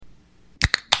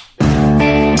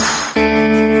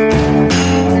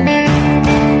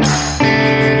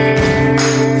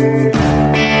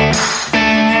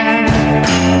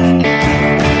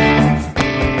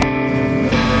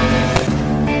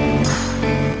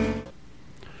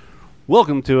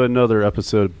Welcome to another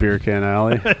episode of Beer Can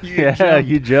Alley.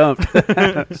 You jumped.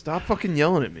 Stop fucking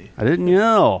yelling at me. I didn't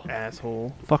yell.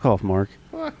 Asshole. Fuck off, Mark.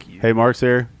 Fuck you. Hey, Mark's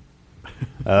here.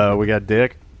 We got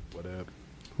Dick. What up?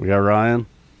 We got Ryan.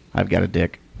 I've got a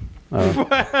dick. We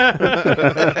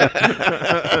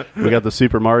got the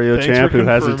Super Mario Thanks champ for who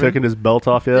hasn't confirming. taken his belt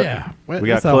off yet. Yeah. We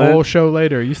got It's a Clint. whole show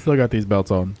later. You still got these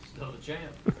belts on. Still the champ.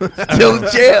 Still the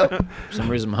champ. For some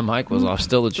reason, my mic was off.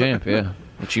 Still the champ, yeah.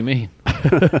 What you mean?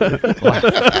 Get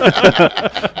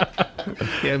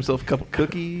himself a couple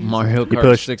cookies. Mario He Kart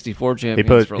pushed- 64 He,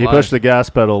 champions for he life. pushed the gas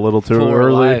pedal a little too for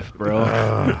early. life, bro.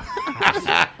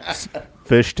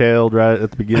 Fishtailed right at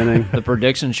the beginning. The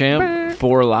prediction champ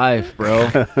for life, bro.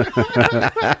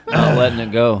 Not letting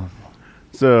it go.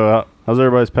 So, how's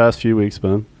everybody's past few weeks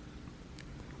been?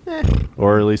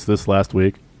 Or at least this last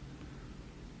week.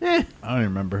 I don't even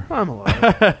remember. I'm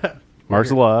alive.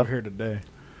 Mark's We're alive. here today.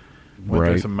 Went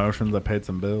through Right. some motions. I paid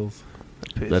some bills.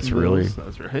 Paid That's some really- bills.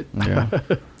 That's right. Yeah.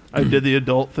 I did the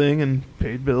adult thing and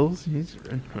paid bills.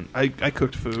 I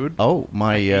cooked food. Oh,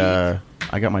 I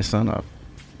got my son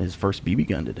his first BB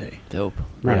gun today. Dope.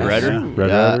 Nice. Red Redder? Yeah. Red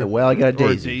Yeah, Redder. well, I got a Or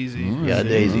daisy. Daisy. Yeah, a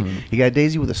daisy. He got a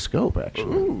daisy with a scope,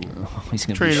 actually. Ooh. He's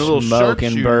going to Train be a little smoking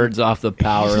sharpshooter. birds off the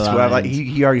power He's just- well, lines. like,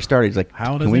 he already started. He's like,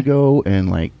 How old can is we he? go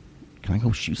and can I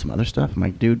go shoot some other stuff? I'm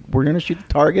like, dude, we're going to shoot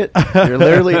the target. You're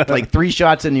literally like 3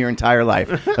 shots in your entire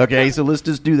life. Okay, so let's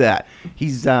just do that.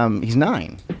 He's 9.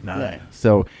 Nine. Yeah.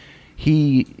 So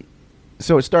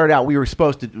it started out, we were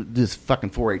supposed to do this fucking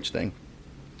 4-H thing.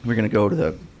 We are going to go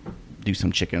to do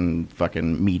some chicken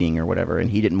fucking meeting or whatever, and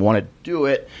he didn't want to do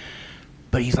it.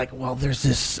 But he's like, well, there's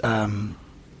this,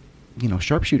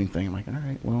 sharpshooting thing. I'm like, all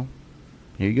right, well,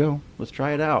 here you go. Let's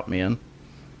try it out, man.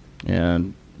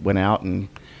 And went out and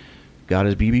got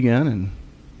his BB gun, and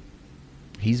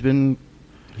he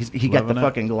got the Loving it.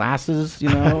 fucking glasses, We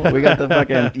got the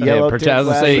fucking yellow I was tip going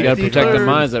to say, you got to glasses. protect the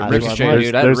minds. That There's- ricochet,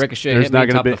 dude. That there's- ricochet there's hit not me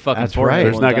gonna top be- of the fucking that's forehead. right.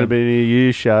 There's one not going to time. be any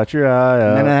you shot your eye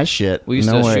out. None of that shit. We used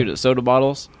No to way. shoot at soda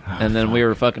bottles, and then we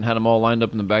were fucking had them all lined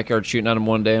up in the backyard shooting at them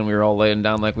one day, and we were all laying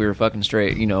down like we were fucking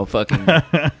straight, fucking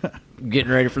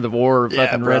getting ready for the war, Yeah,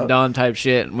 fucking bro. Red Dawn type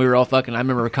shit. And we were all fucking, I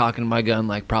remember cocking my gun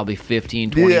like probably 15,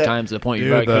 20 Yeah. times to the point you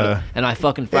Dude, probably could've. And I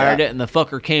fucking fired it, and the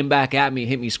fucker came back at me,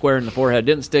 hit me square in the forehead.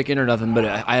 Didn't stick in or nothing, but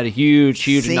I had a huge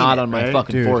Seen knot it, on my right?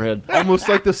 fucking Dude. forehead. Almost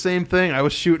like the same thing. I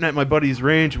was shooting at my buddy's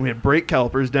range, and we had brake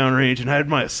calipers down range, and I had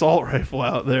my assault rifle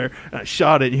out there, and I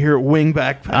shot it, and you hear it wing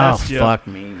back Oh, past you. fuck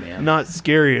me, man. Not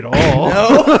scary at all.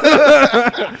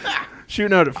 No.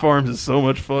 Shooting out at farms is so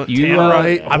much fun. You, Damn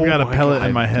right. I've got a pellet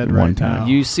in my head One right time. now.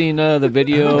 You seen the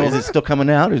video? Is it still coming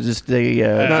out, or is this the...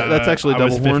 No, that's actually I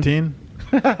was double horn.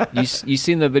 15. You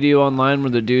seen the video online where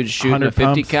the dude's shooting a 100 50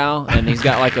 pumps. cal and he's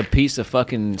got like a piece of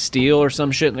fucking steel or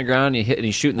some shit in the ground, and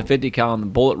he's shooting the 50 cal and the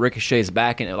bullet ricochets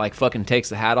back and it like fucking takes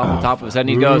the hat off the top of his head, and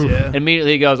he goes Yeah.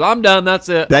 immediately he goes, I'm done, that's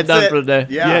it. That's I'm done it. for the day.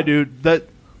 Yeah, dude. That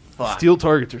Fuck. steel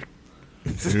targets are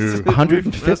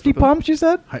 150 pumps, you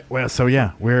said? Well, so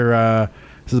yeah, we're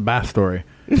this is a bath story.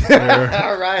 All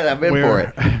right, I've been for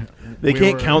it. They We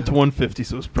can't were- count to 150,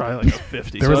 so it's probably like a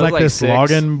 50. There So was it was like like this 6.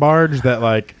 logging barge that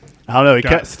like, I don't know. He Got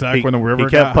kept stuck when the river He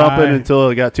kept got pumping high. until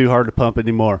it got too hard to pump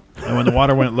anymore. and when the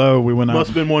water went low, we went out,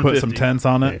 Must've been put 150. some tents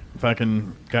on it.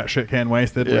 Fucking got shit can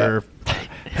wasted. Yeah. We were,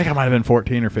 I think I might have been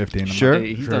 14 or 15. I'm Sure. not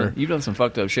Hey, sure. you've done some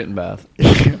fucked up shit in Bath.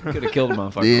 Could have killed a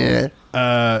motherfucker.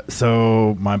 Yeah.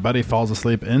 So my buddy falls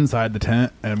asleep inside the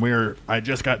tent, and I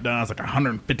just got done. I was like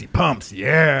 150 pumps,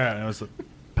 yeah. And it was a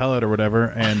pellet or whatever,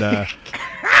 and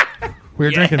we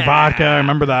were drinking vodka. I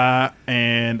remember that,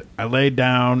 and I laid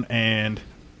down, and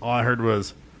all I heard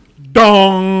was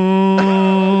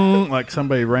dong, like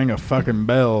somebody rang a fucking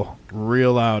bell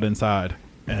real loud inside,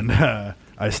 and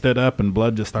I stood up, and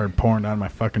blood just started pouring down my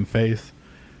fucking face.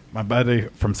 My buddy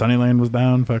from Sunnyland was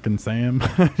down, fucking Sam.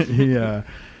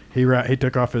 He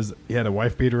took off he had a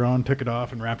wife beater on, took it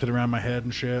off and wrapped it around my head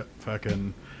and shit.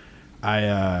 Fucking,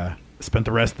 I spent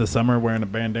the rest of the summer wearing a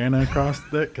bandana across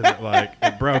it because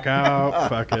it broke out.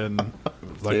 Fucking,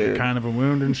 it was like a Dude. kind of a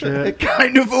wound and shit.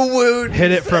 Kind of a wound.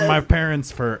 Hid it from my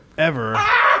parents forever,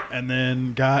 and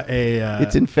then got a.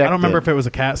 It's infected. I don't remember if it was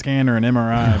a CAT scan or an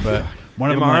MRI, but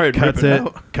one of them MRI like, would rip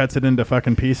it cuts it into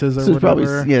fucking pieces or This was probably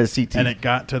whatever. CT. And it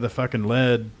got to the fucking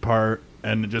lead part,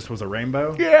 and it just was a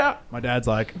rainbow. Yeah. My dad's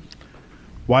like,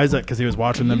 why is that? Because he was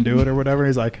watching them do it or whatever.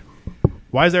 He's like,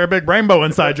 why is there a big rainbow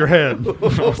inside your head? I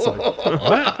was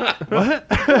like,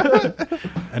 what?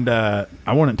 And I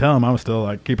wouldn't tell him. I was still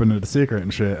like keeping it a secret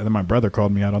and shit. And then my brother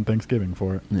called me out on Thanksgiving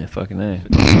for it. Yeah, fucking A.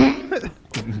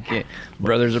 Okay.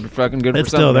 Brothers are fucking good It's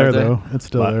for still something, there aren't they? though. It's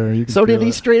still there. You can So did feel he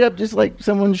it. straight up just like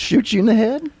someone shoot you in the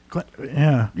head?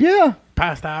 Yeah. Yeah.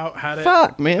 passed out, had it.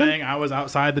 Fuck, man. Thing. I was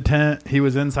outside the tent. He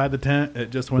was inside the tent. It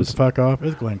just went the fuck off. It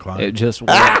was Glenn Klein. It just went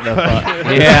the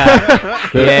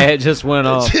fuck. Yeah, it just went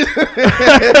off.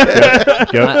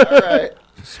 Yep.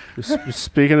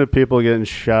 Speaking of people getting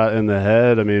shot in the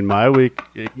head, I mean, my week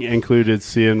included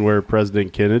seeing where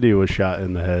President Kennedy was shot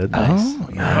in the head.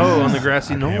 Oh, on the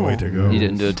grassy knoll. Can't wait to go. You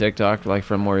didn't do a TikTok like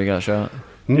from where he got shot?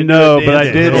 No, but I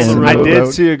did. Dance in the I road.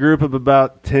 did see a group of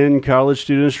about 10 college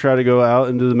students try to go out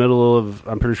into the middle of,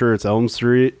 I'm pretty sure it's Elm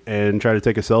Street, and try to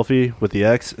take a selfie with the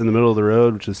X in the middle of the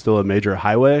road, which is still a major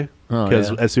highway. Oh,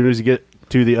 Because yeah. as soon as you get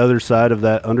to the other side of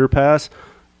that underpass,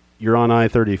 you're on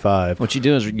I-35. What you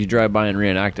do is you drive by and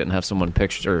reenact it and have someone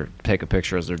take a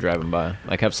picture as they're driving by.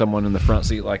 Like have someone in the front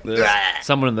seat like this,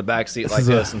 someone in the back seat like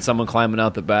this, and someone climbing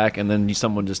out the back, and then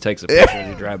someone just takes a picture as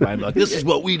you drive by and be like, this is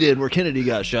what we did where Kennedy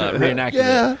got shot. Reenacted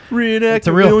it. It's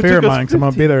a real fear of mine because I'm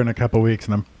going to be there in a couple weeks,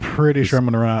 and I'm pretty sure I'm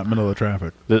going to run out in the middle of the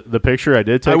traffic. The picture I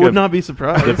did take I would of- not be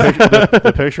surprised.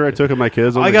 the picture I took of my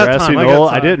kids on I the got grassy time, I got knoll,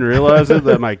 I time. didn't realize it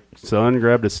that my son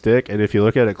grabbed a stick, and if you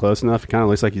look at it close enough, it kind of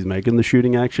looks like he's making the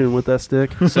shooting action with that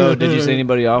stick. So did you see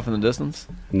anybody off in the distance?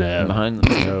 No. Behind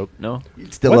them? Nope. No?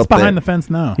 Still What's up there. behind the fence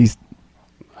now?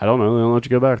 I don't know. They don't let you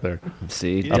go back there.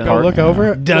 See? Go look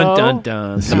over it. Dun, No. dun,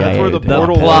 dun. The That's where the The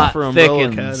portal plot for Umbrella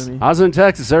thickens. Academy. I was in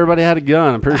Texas. Everybody had a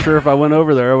gun. I'm pretty sure if I went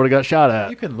over there, I would have got shot at.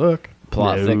 You can look.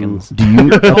 Plot No. thickens. Do you?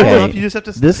 Tall Okay. enough, you just have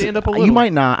to stand up a little. You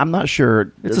might not. I'm not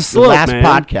sure. It's a The slope, last man.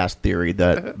 podcast theory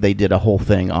that they did a whole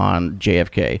thing on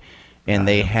JFK, and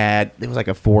they had it was like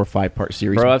a 4 or 5 part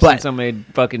series. Bro, I've seen but so many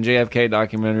fucking JFK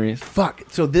documentaries. fuck.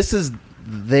 So this is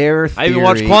their. I even theory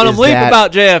watched Quantum is Leap that-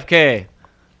 about JFK.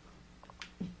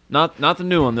 Not the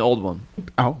new one, the old one.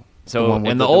 Oh. So one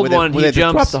with in the old where they- one, where he they just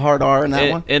drop jumps. the hard R in that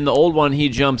one. In the old one, he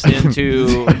jumps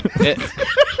into.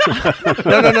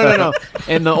 No.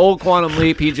 In the old Quantum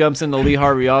Leap, he jumps into Lee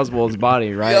Harvey Oswald's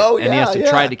body, right? Oh, and he has to yeah,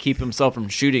 try yeah. to keep himself from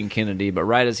shooting Kennedy. But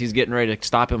right as he's getting ready to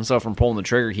stop himself from pulling the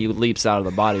trigger, he leaps out of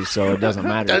the body, so it doesn't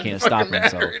matter. He can't stop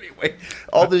himself. Anyway,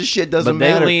 all this shit doesn't But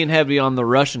they matter. lean heavy on the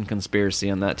Russian conspiracy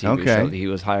on that TV Okay. show. That he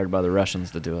was hired by the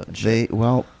Russians to do it. And shit.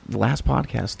 The last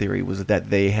podcast theory was that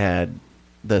they had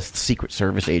the Secret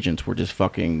Service agents were just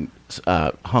fucking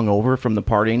hung over from the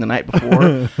partying the night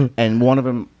before, and one of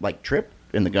them like tripped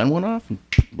and the gun went off and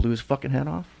blew his fucking head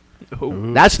off.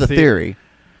 Ooh, That's the see, theory.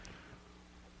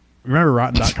 Remember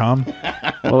Rotten.com?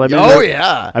 Well, I mean, Oh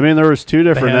yeah. I mean, there was 2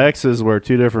 different had- X's where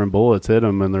 2 different bullets hit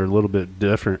them, and they're a little bit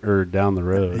different or down the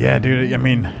road. Yeah, dude. I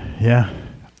mean, yeah.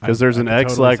 'Cause there's an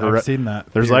X like I've seen that.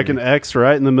 There's like an theory. X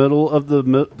right in the middle of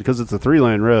because it's a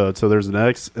 3-lane road, so there's an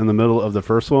X in the middle of the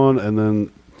first one, and then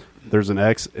there's an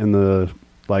X in the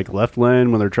like left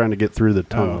lane when they're trying to get through the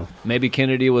tunnel. Maybe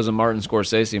Kennedy was a Martin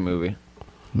Scorsese movie.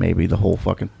 Maybe the whole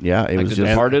fucking it Like was The just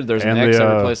Departed, there's an and X the,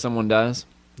 every place someone dies.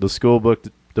 The school book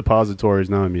depository is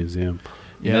now a museum.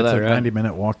 You Yeah, know it's that, a right?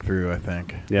 90-minute walkthrough, I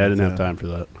think. Yeah, I didn't have It's, time for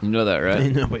that. You know that, right?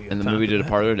 Ain't nobody got In the time movie for that.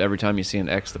 Departed, every time you see an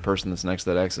X, the person that's next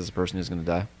to that X is the person who's going to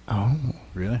die. Oh,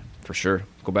 Really? For sure.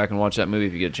 Go back and watch that movie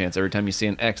if you get a chance. Every time you see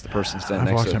an X, the person standing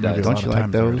I've next to watched it that movie dies. a don't lot you of like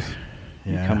times those? already.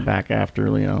 You Yeah. come back after,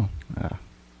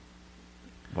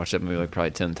 Watch that movie like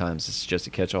probably 10 times. It's just to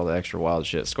catch all the extra wild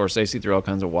shit. Scorsese threw all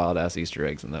kinds of wild ass Easter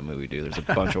eggs in that movie, dude. There's a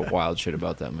bunch of wild shit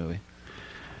about that movie.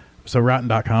 So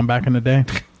Rotten.com back in the day,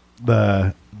 they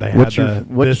had What's your-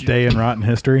 this day in Rotten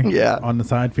history Yeah. on the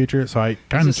side feature. So I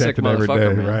kind He's of a checked sick it every day,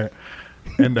 motherfucker, man. right?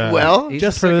 And Well, He's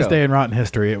just a for this sicko. day in Rotten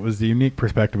history, it was the unique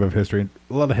perspective of history.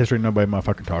 A lot of history nobody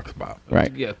motherfucking talks about.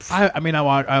 right. Yeah. I mean,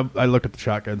 I looked at the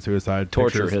shotgun suicide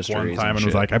Torture pictures one histories time and and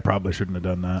was shit. like, I probably shouldn't have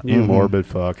done that. You morbid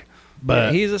fuck.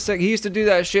 But he's a sick. He used to do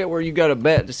that shit where you got to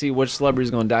bet to see which celebrity's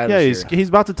going to die Yeah, this he's year.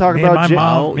 about to talk Me and about. my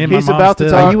mom- me and my he's mom about to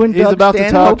still- talk. Are you in he's Doug about to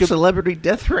Stanhope's talk. Celebrity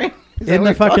Death Ring? Is that in what the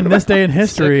you're talking fucking this about? day in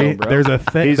history, Sicko, bro. there's a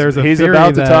He's, there's a he's theory about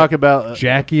to that talk about.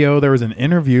 Jackie O. There was an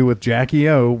interview with Jackie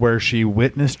O. where she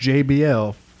witnessed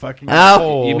JBL fucking Oh,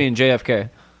 hole. You mean JFK?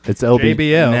 It's LB.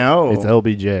 JBL? No. It's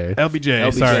LBJ.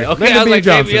 LBJ. Sorry, Okay, Lyndon I was B. like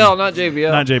Johnson. JBL, not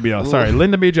JBL. Not JBL. Sorry,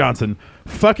 Lyndon B. Johnson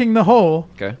fucking the hole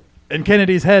Okay. in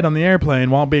Kennedy's head on the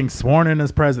airplane while being sworn in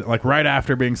as president, like right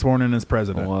after being sworn in as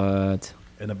president, What?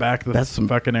 in the back of the That's some-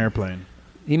 fucking airplane.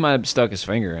 He might have stuck his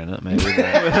finger in it, maybe.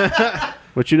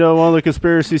 But you know, one of the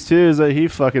conspiracies too is that he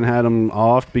fucking had him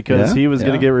off because Yeah, he was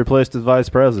going yeah. to get replaced as vice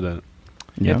president.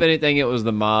 Yeah. If anything, it was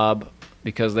the mob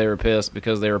because they were pissed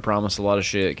because they were promised a lot of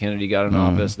shit. Kennedy got in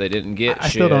office. They didn't get I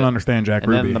shit. still don't understand Jack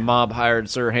And Ruby. then the mob hired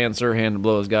Sirhan to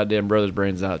blow his goddamn brother's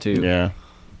brains out, too. Yeah.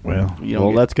 Well, You don't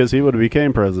Well, get- that's because he would have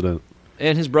became president.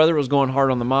 And his brother was going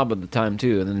hard on the mob at the time,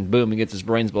 too. And then, boom, he gets his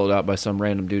brains blown out by some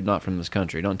random dude not from this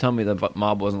country. Don't tell me the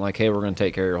mob wasn't like, hey, we're going to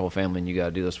take care of your whole family and you got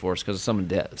to do this for us because of some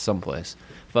debt someplace.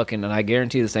 Fucking, and I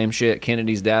guarantee the same shit.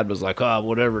 Kennedy's dad was like, oh,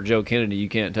 whatever, Joe Kennedy, you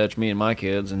can't touch me and my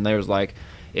kids. And they was like,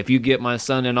 if you get my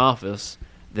son in office,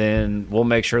 then we'll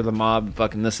make sure the mob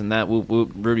fucking this and that. Whoop,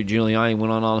 whoop. Rudy Giuliani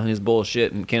went on all his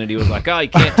bullshit, and Kennedy was like, oh, you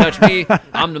can't touch me.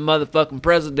 I'm the motherfucking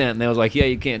president. And they was like, yeah,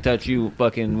 you can't touch you.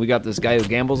 Fucking, we got this guy who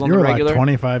gambles on You the were regular. like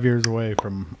 25 years away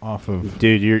from off of.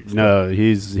 Dude,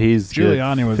 he's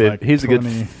Giuliani was like he's a good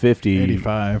 20, 50.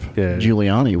 85. Yeah.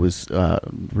 Giuliani was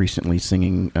recently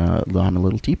singing "On a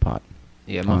Little Teapot."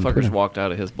 Yeah, on motherfuckers Twitter. walked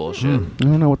out of his bullshit. I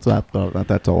don't know what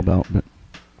that's all about, but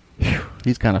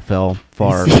he's kind of fell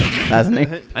far, hasn't he?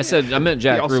 I meant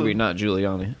Jack He also- Ruby, not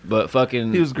Giuliani. But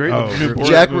fucking He was great. Oh, with the Newport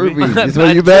Jack movie. Ruby is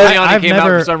what you bet. Giuliani I've came out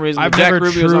never- for some reason. I've But Jack never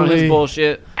Ruby was on his truly-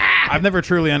 bullshit. I've never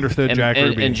truly understood Jack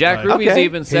Ruby. And Jack Like, Ruby's Okay.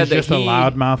 even said he's that just he... a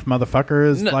loudmouth motherfucker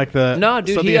is No, like the no,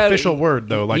 dude, so he the had- official word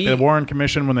though, like he- the Warren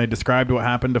Commission when they described what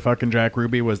happened to fucking Jack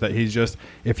Ruby was that he's just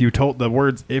if you told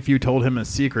him a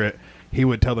secret, he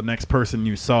would tell the next person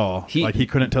you saw. Like he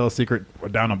couldn't tell a secret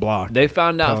down a block. They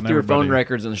found out telling through phone everybody.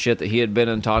 records and shit that he had been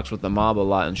in talks with the mob a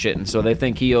lot and shit, and so they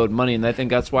think he owed money, and they think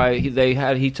that's why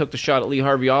he took the shot at Lee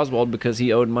Harvey Oswald because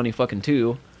he owed money fucking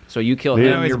too. So you kill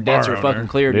Yeah, him, he's your a debts bar are owner. fucking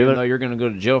cleared, Neither- even though you're going to go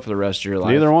to jail for the rest of your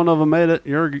life. Neither one of them made it.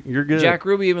 You're good. Jack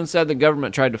Ruby even said the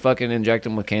government tried to fucking inject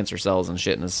him with cancer cells and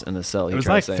shit in his cell. It He was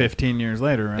tried like saying. 15 years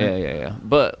later, right? Yeah.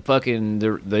 But fucking,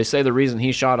 they say the reason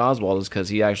he shot Oswald is because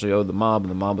he actually owed the mob,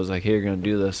 and the mob was like, "Hey, you're going to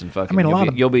do this," and fucking, I mean, a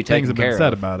lot you'll be of things taken have been care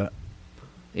said of. about it.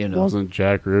 You know, Wasn't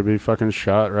Jack Ruby fucking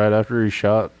shot right after he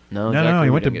shot? No, Jack he Ruby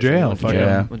went to didn't get shot. He jail. went to Fucking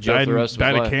Yeah. Went to jail for the rest of his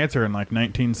died of life. cancer in like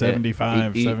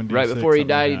 1975, He- 76. right before he something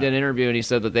died, like he that. did an interview, and he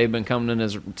said that they've been coming in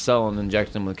his cell and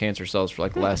injecting him with cancer cells for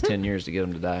like the last 10 years to get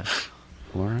him to die.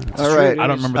 All right. All right, I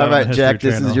don't remember All that on right, the Jack. History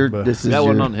This is Channel, your but- this is That your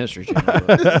wasn't on the History Channel. but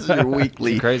this is your he's a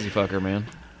weekly. crazy fucker, man.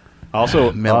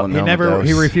 Also, Melanoma.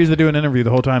 He refused to do an interview the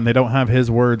whole time. They don't have his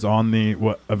words on the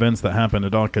events that happened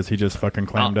at all because he just fucking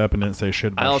claimed up and didn't say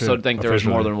shit about I also shit think there was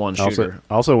more officially. than one shooter.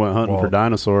 also went hunting Well- for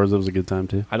dinosaurs. It was a good time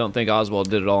too. I don't think Oswald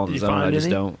did it all on Did his you own. find I just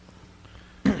any? don't.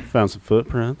 Found some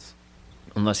footprints.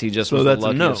 Unless he just So was the that's a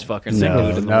luckiest no. fucking No,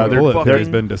 dude in the no, world. they're Bullet fucking theory's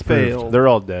been disproved. failed. They're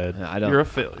all dead. I don't. You're a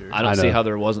failure. I don't I see know. how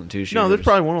there wasn't two shooters. No, there's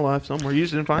probably one alive somewhere. You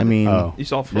just didn't find I mean, Oh. it. You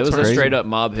saw It was a footprints. straight up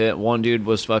mob hit. One dude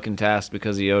was fucking tasked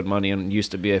because he owed money and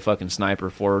used to be a fucking sniper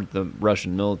for the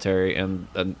Russian military, and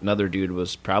another dude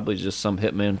was probably just some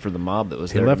hitman for the mob that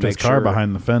was He there. left to his make car sure.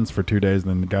 behind the fence for 2 days and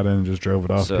then got in and just drove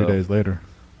it off So- 2 days later.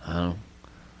 I don't know.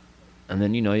 And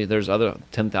then there's other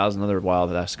 10,000 other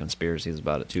wild ass conspiracies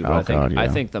about it too. But Oh, I think God, yeah. I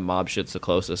think the mob shit's the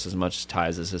closest, as much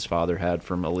ties as his father had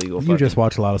from illegal. You just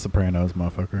watch a lot of Sopranos,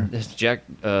 motherfucker. This Jack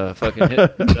fucking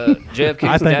hit, JFK's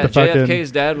I think dad. the fucking-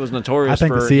 JFK's dad was notorious. I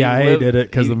think for the CIA did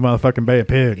it because he, of the motherfucking Bay of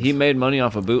Pigs. he made money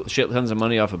off of shit tons of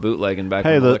money off of bootlegging back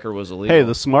Hey, when the the liquor was illegal. Hey,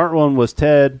 the smart one was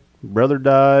Ted. Brother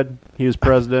died. He was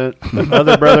president. The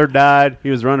other brother died.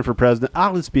 He was running for president.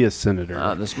 I'll just be a senator.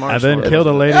 the and smartest then one killed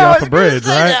a was lady I off was a gonna bridge,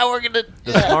 say right? that, we're gonna-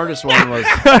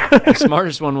 the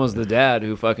smartest one was the dad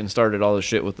who fucking started all the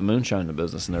shit with the moonshine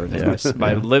business and everything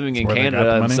by living in That's where they got Canada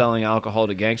the and money. selling alcohol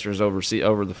to gangsters over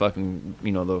the fucking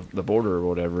the border or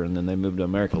whatever, and then they moved to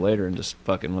America later and just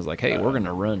fucking was like, hey, we're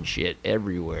gonna run shit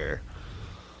everywhere.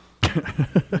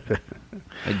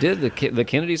 They did. The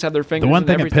Kennedys had their fingers. The one in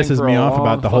thing that everything pisses for me a off long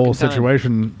about the whole fucking time.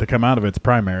 situation to come out of it's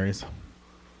primaries.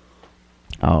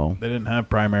 Oh, They didn't have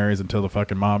primaries until the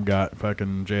fucking mob got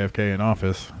fucking JFK in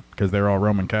office because they were all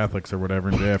Roman Catholics or whatever,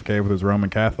 and JFK was Roman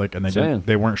Catholic, and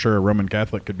they weren't sure a Roman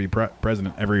Catholic could be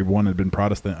president. Everyone had been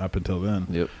Protestant up until then.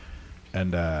 Yep.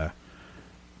 And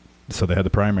so they had the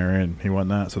primary, and he won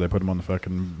that, so they put him on the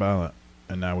fucking ballot.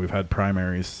 And now we've had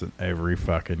primaries every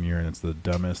fucking year, and it's the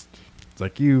dumbest. It's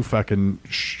like, you fucking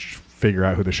figure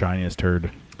out who the shiniest turd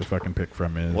to fucking pick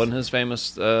from is. Wasn't his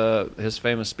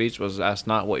famous speech was, ask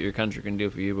not what your country can do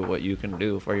for you, but what you can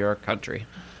do for your country.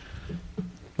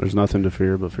 There's nothing to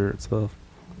fear but fear itself.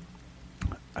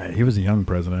 He was a young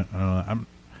president. I'm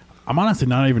honestly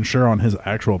not even sure on his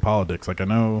actual politics. Like, I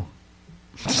know...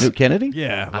 Duke Kennedy?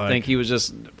 Yeah. I think he was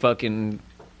just fucking...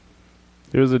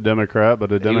 He was a Democrat, but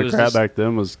a Democrat just- back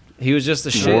then was He was just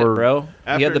the shit, More- bro. He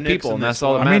After had the Nixon, people, and they that's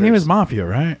all that I matters. mean, he was mafia,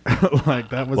 right? Like,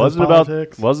 that was his wasn't about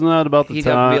politics. wasn't that about the He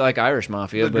time? got to be like Irish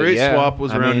mafia. The but Great yeah, Swap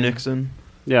was I around mean, Nixon.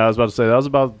 Yeah, I was about to say that was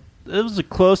about. It was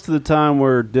close to the time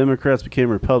where Democrats became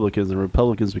Republicans and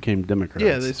Republicans became Democrats.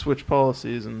 Yeah, they switched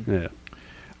policies and Yeah.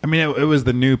 I mean, it was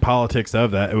the new politics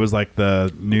of that. It was like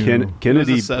the new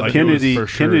Kennedy It was a Kennedy for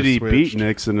sure Kennedy switched. beat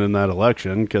Nixon in that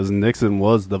election because Nixon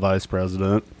was the vice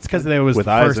president. It's because there was with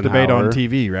the first debate on Eisenhower.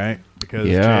 TV, right? Because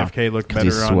Yeah. JFK looked 'Cause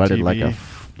better he on sweated TV. like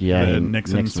than and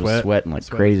Nixon was sweat, sweating like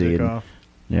sweat crazy. his dick And, off.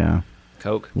 yeah,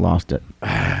 Coke. lost it.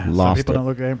 Some Lost people it. don't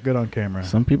look good on camera.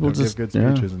 Some people Don't just- give good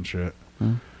yeah. speeches and shit.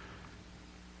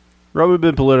 Rob, we've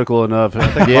been political enough. I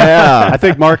think, Yeah. I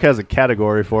think Mark has a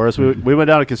category for us. We went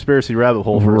down a conspiracy rabbit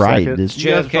hole for Right. a second. It's-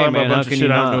 You guys are JFK, talking about man, a how bunch of can shit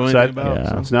you I don't know not? So I- anything about. Yeah.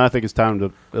 so. So now I think it's time to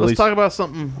at Let's least. talk about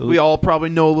something we all probably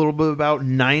know a little bit about.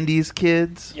 90s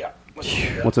kids. Yeah.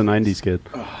 What's a '90s kid?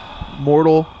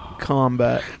 Mortal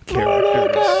Kombat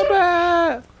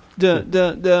characters.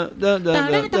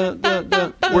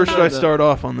 Where should I start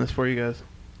off on this for you guys?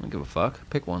 I don't give a fuck.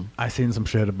 Pick one. I seen some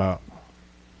shit about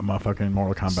a motherfucking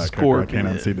Mortal Kombat character I Scorpion.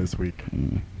 can't unsee this week.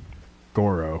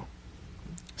 Goro.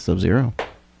 Sub-Zero.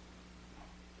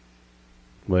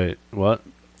 Wait, what?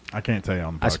 I can't tell you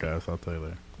on the podcast. I'll tell you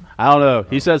later. I don't know.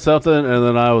 He said something, and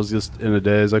then I was just in a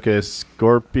daze. Okay,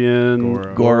 Scorpion,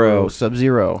 Goro. Goro.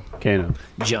 Sub-Zero. Kano.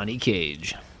 Johnny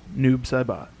Cage. Noob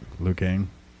Saibot. Liu Kang.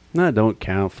 No, don't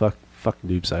count. Fuck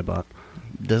Noob Saibot.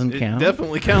 Doesn't It count.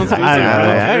 definitely counts as a I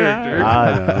real know.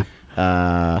 character.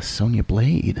 I know. Sonya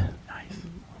Blade.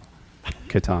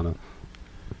 Katana.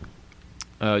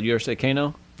 You ever say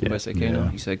Kano? Anybody say Kano?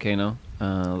 Yeah. You said Kano.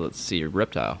 Let's see.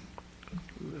 Reptile.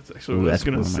 That's actually Ooh, what I was that's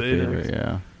going one to of my say. favorite,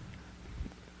 yeah.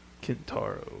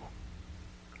 Kintaro.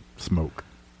 Smoke.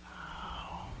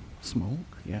 Smoke.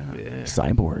 Yeah. Yeah.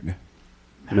 Cyborg.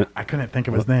 I couldn't think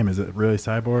of his name. Is it really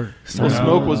Cyborg? Well,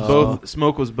 No.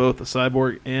 Smoke was both a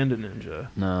cyborg and a ninja.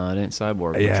 No, it ain't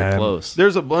Cyborg, but Yeah. you're close.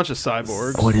 There's a bunch of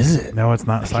cyborgs. What is it? No, it's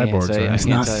not I can't Cyborg. say- Sorry. I It's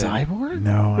can't not tell you. Cyborg?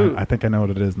 No, Who? I think I know what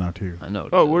it is now too. I know.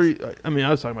 Oh, where? I mean, I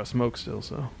was talking about Smoke still.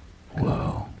 So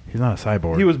Whoa. He's not a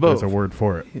cyborg. He was both. There's a word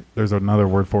for it. There's another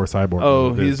word for cyborg.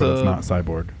 Oh, It is, he's but it's a- not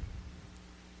cyborg.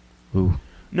 Ooh.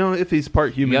 no, if he's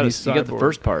part human, he's you got the cyborg.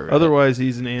 first part right. Otherwise,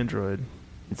 he's an android.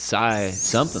 It's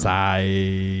something.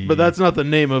 But that's not the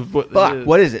name of what. Fuck. it is.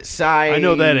 What is it? I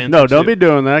know that answer. No, don't too. be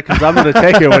doing that because I'm going to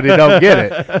take it when you don't get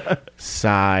it.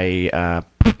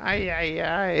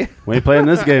 We ain't playing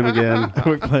this game again.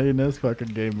 We're playing this fucking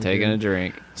game. Taking a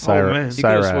drink. man. You could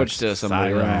have Cyrax. switched to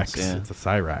somebody else. Cyrax. Yeah. It's a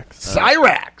Cyrax.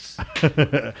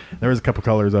 Cyrax. There was a couple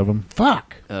colors of them.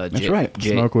 Fuck. That's That's right.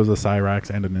 Smoke was a Cyrax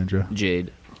and a ninja.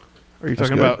 Jade. Are you That's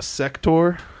talking good. about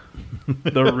Sector,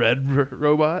 the red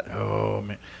robot? Oh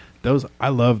man, I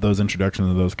love those introductions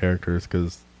of those characters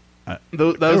because That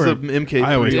was They were- the MK3.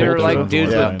 I always They told were those like ones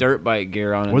dudes were with fine. dirt bike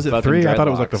gear on. And was it fucking 3? I thought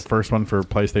it was like the dreadlocks. first one for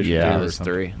PlayStation. Yeah, 2 It or was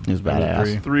something. 3. It was It was badass.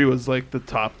 3. 3 was like the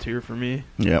top tier for me.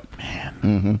 Yep.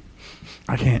 Mm-hmm.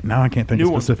 I can't think New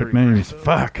of one's specific pretty names. great,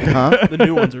 Fuck. Huh? The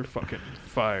new ones are fucking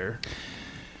fire.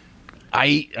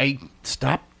 I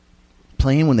stopped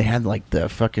playing when they had like a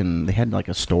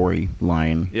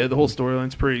storyline. Yeah, the whole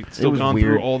storyline's pretty. Still was gone weird.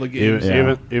 through all the games.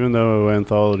 Even though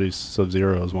Anthology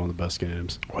Sub-Zero is one of the best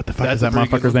games. What the fuck That's is that a pretty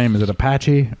good motherfucker's one. name? Is it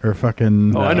Apache or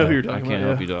fucking? Oh, I know who you're I talking can't about.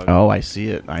 help you, dog. Oh, I see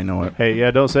it. I know it. Hey,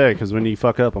 yeah, don't say it because when you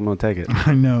fuck up, I'm going to take it.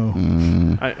 I know.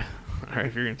 All right,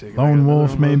 if you're gonna take it, I Lone got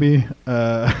Wolf, another one. maybe.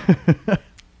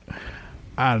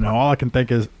 I don't know. All I can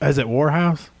think is it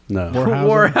Warhouse? No.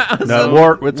 Warhouse.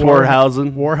 No, it's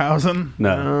Warhausen. Warhausen.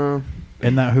 No.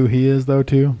 Isn't that who he is though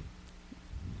too?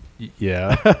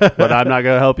 Yeah. But I'm not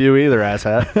going to help you either,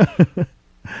 asshat.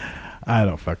 I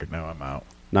don't fucking know. I'm out.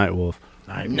 Nightwolf.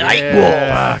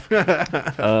 Nightwolf.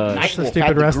 What's the Nightwolf stupid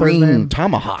had the wrestler's green name?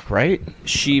 tomahawk, right?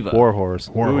 Shiva. Warhorse.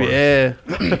 Oh Warhorse. yeah.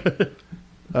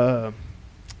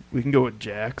 We can go with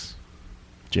Jax,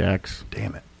 Jax.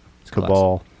 Damn it.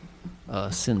 Cabal.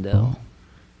 Sindel.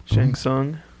 Shang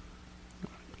Tsung.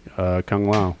 Kung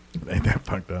Lao. Ain't that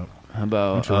fucked up? How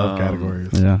about Bunch of love categories.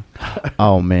 Yeah.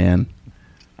 Oh man,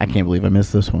 I can't believe I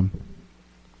missed this one.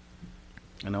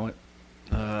 I know it.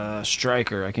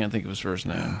 Striker? I can't think of his first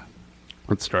name.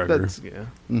 What's Striker? That's yeah.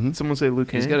 Mhm. Someone say Luke.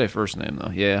 He's got a first name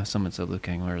though. Yeah, someone said Luke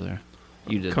Kang earlier.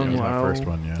 You did. Kung That was though. my Lao. first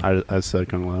one. Yeah. I said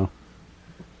Kung Lao.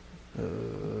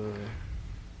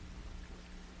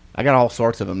 I got all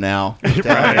sorts of them now. I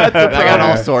got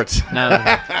all sorts. No,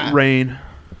 Rain.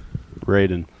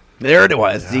 Raiden. There it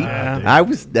was. See, Yeah.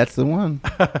 That's the one.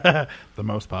 The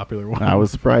most popular one. I was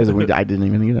surprised that I didn't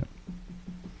even get it.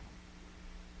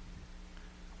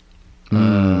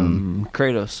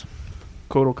 Kratos.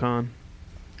 Kotal Khan.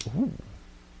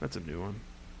 That's a new one.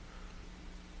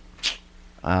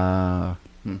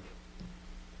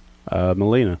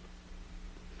 Melina.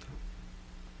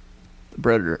 The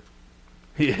Predator.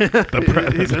 Yeah,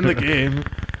 he's in the game.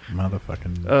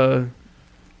 Motherfucking.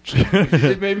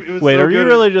 It was Wait, so are you good.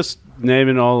 really just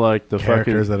naming all like the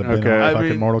Characters fucking? that have been Okay. on I fucking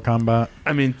mean- Mortal Kombat.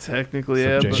 I mean, technically, So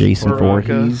yeah. but Jason Baraka-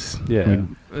 Voorhees. Yeah.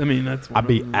 I mean, that's. I'd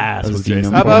be ass with Xenomorph.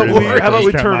 Jason. How about Voorhees. how about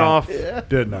we Come turn out. off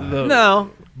Did not. the No,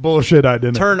 Bullshit. I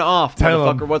didn't. turn off, Tell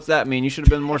 'em. motherfucker. What's that mean? You should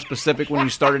have been more specific when you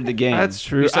started the game. That's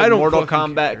true. You said I don't Mortal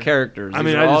fucking Kombat care. characters. I These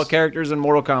mean, are I all just- characters in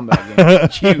Mortal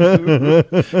Kombat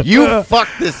games. You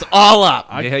fucked this all up.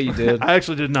 Yeah, you did. I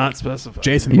actually did not specify.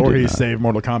 Jason He did Voorhees not. saved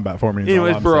Mortal Kombat for me. is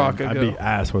Anyways, all I'm Baraka, saying. I'd go. be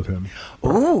ass with him.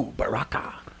 Ooh,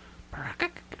 Baraka.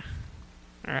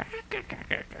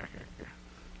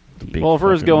 Well, if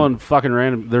we're just going fucking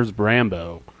random, there's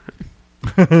Rambo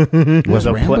Was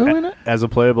a Rambo in it? as a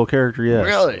playable character. Yes.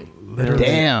 Really? Literally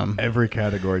Damn. Every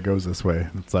category goes this way.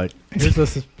 It's like, here's a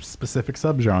specific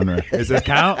subgenre. Does this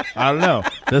count? I don't know.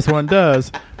 This one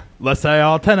does. Let's say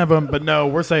all 10 of them, but no,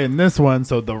 we're saying this one,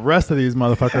 so the rest of these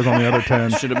motherfuckers on the other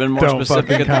 10 Should have been more don't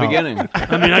specific fucking at the count. beginning.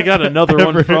 I mean, I got another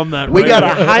one from that. We gotta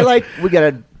Rambo. highlight. We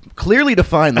gotta clearly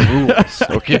define the rules.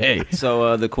 Okay.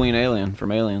 So the Queen Alien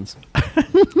from Aliens.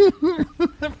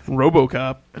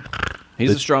 RoboCop.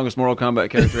 He's the strongest Mortal Kombat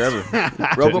character ever.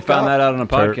 RoboCop found that out on a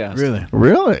podcast. Really?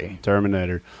 Really?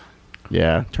 Terminator.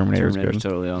 Yeah. Terminator's Terminator's good.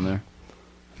 totally on there.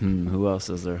 Who else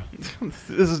is there?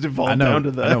 This is I devolved know. down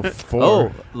to I know that. 4.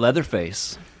 Oh,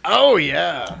 Leatherface. Oh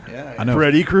yeah. Yeah. I know.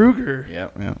 Freddy Krueger. Yeah.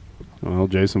 Yeah. Well,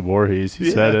 Jason Voorhees. He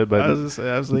said it, but I was, gonna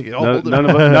say, I was thinking, oh, no, hold it none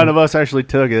up. none of us actually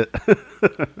took it. God,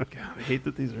 I hate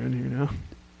that these are in here now.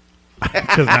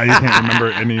 Because now you can't remember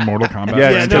any Mortal Kombat.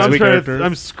 Yeah, Yeah, because now I'm we trying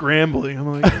I'm scrambling.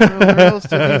 I'm like, oh, where else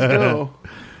did these go?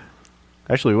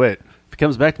 Actually, wait. If it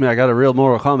comes back to me, I got a real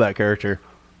Mortal Kombat character.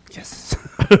 Yes.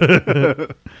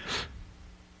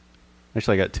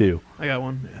 Actually, I got 2. I got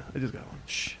one. Yeah, I just got one.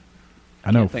 Shh.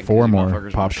 I know Can't think 4 'cause you more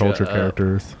motherfuckers pop won't culture shut up.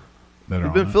 characters that are You've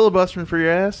on been it. filibustering for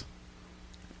your ass?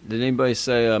 Did anybody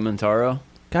say Mintaro?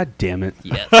 God damn it.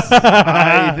 Yes.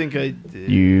 I think I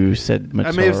did. You said Mataro.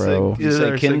 I may have said, You said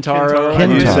either I said Kintaro? You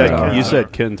Kintaro. said, you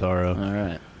said Kintaro. All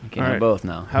right. You can All have right. both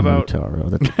now. How about Mataro.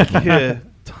 That's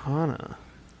Katana?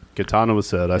 Katana was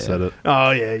said. I said it.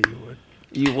 Oh, yeah, you would.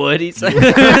 You would, he said.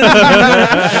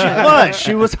 What?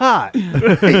 She was hot.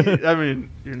 I mean,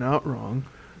 you're not wrong.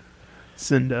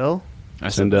 Sindel? I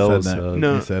said, Sindel said was that. said.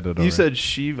 No, you said it you already. said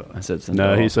Shiva. I said Sindel.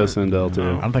 No, he said Sindel I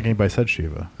too. don't think anybody said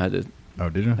Shiva. I did. Oh,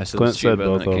 did you? I said Clint Shiva, said and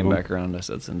both then it of came them. back around. I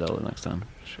said Sindel the next time.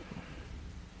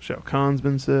 Shao Kahn's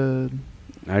been said.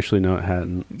 Actually, no, it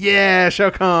hadn't. Yeah, Shao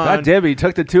Kahn. God damn it! You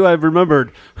took the 2 I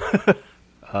remembered.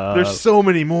 There's so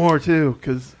many more, too,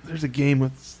 because there's a game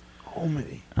with so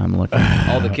many. I'm looking.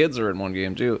 All the kids are in one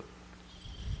game, too.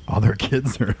 All their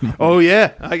kids are. Oh,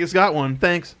 yeah. I just got one.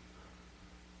 Thanks.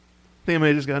 I think I may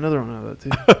have just got another one out of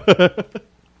that, too.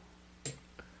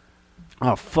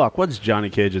 Oh fuck! What's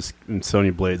Johnny Cage's and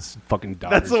Sonya Blade's fucking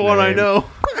daughter's That's the one I name? know.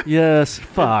 Yes.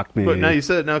 Fuck me. But now you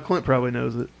said it. Now Clint probably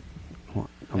knows it. Oh,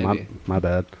 Maybe. my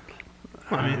bad.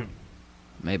 I mean,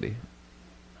 Maybe.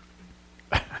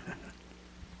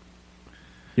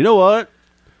 You know what?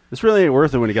 This really ain't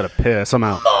worth it when you got to piss. I'm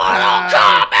out.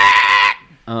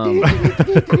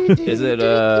 Is it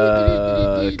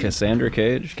Cassandra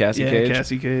Cage? Cassie yeah, Cage?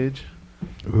 Cassie Cage.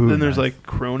 Ooh, Then there's nice. like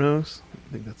Kronos.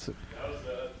 I think that's it.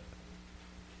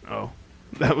 Oh,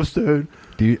 that was dude.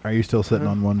 Are you still sitting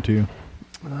on one too?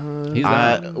 He's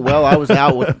not. Well, I was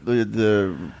out with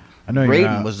the I know you're Raiden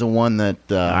not. was the one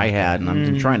that I had, and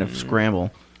I'm trying to scramble.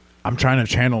 I'm trying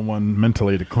to channel one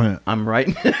mentally to Clint I'm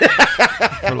right.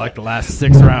 for like the last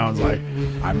 6 rounds. Like,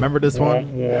 I remember this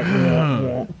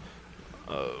one.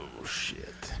 Oh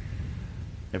shit.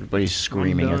 Everybody's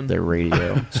screaming I'm at done. their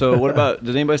radio. So what about?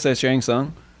 Did anybody say Shang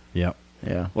Tsung? Yep.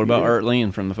 Yeah. What about Art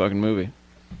Lean from the fucking movie?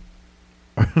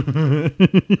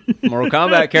 Mortal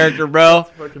Kombat character, bro.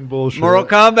 Fucking bullshit. Mortal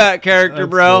Kombat character,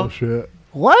 bro. Bullshit.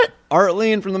 What? Art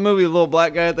Lean from the movie, the little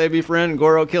black guy that they befriend.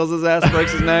 Goro kills his ass,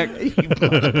 breaks his neck.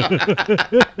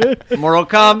 Mortal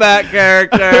Kombat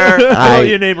character. Oh,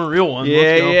 you name a real one. Yeah,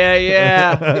 Let's go.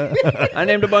 yeah. I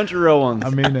named a bunch of real ones. I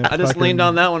mean, I just leaned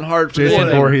on that one hard for Jason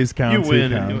this. Voorhees counts. You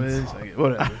win he counts. anyways.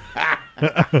 Whatever.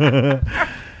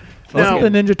 Wasn't the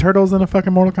Ninja Turtles in a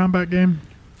fucking Mortal Kombat game?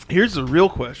 Here's the real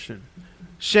question.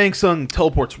 Shang Tsung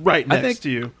teleports right I next think- to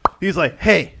you. He's like,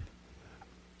 hey,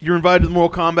 you're invited to the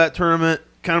Mortal Kombat tournament,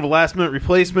 kind of a last-minute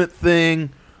replacement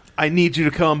thing. I need you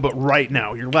to come, but right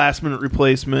now, your last-minute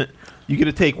replacement. You get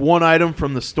to take one item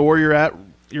from the store you're at.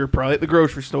 You're probably at the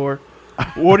grocery store.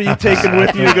 What are you taking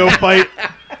with you to go fight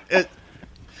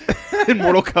in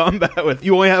Mortal Kombat with?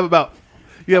 You only have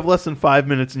you have less than 5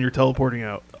 minutes and you're teleporting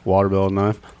out. Watermelon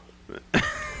knife.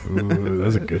 Ooh,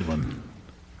 that's a good one.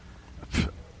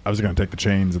 I was going to take the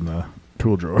chains and the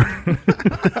tool drawer.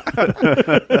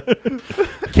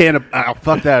 Can of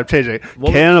fuck that. I'm changing it.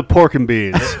 Can of pork and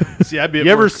beans. See, I'd be. You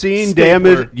ever seen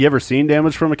damage? You ever seen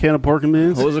damage from a can of pork and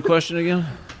beans? What was the question again?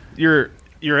 You're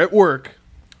at work.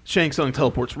 Shang Tsung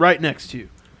teleports right next to you.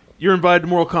 You're invited to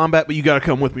Mortal Kombat, but you got to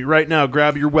come with me right now.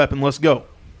 Grab your weapon. Let's go.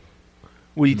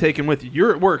 What are you taking with you?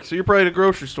 You're at work, so you're probably at a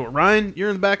grocery store. Ryan, you're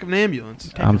in the back of an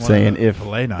ambulance. I'm saying if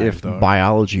fillet knife, if though.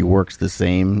 biology works the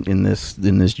same in this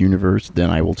universe, then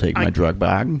I will take my drug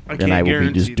bag I and can't I will be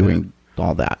guarantee just doing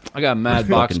all that. I got mad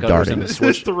box Fucking cutters in darting. the Just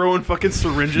switch. throwing fucking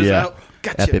syringes Yeah. out.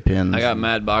 Gotcha. EpiPens. I got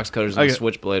mad box cutters I and a got-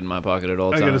 switchblade in my pocket at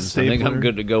all I got a times. I think I'm stapler.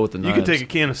 good to go with the You knives. can take a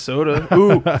can of soda.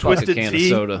 Ooh, twisted can of tea.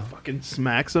 soda. Fucking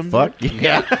smacks them. Fuck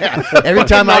yeah! Every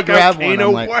time I knock out grab one, Kano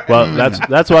I'm like, White. Well, that's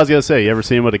what I was gonna say. You ever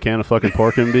seen what a can of fucking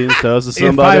pork and beans does to If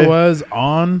somebody? I was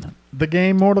on the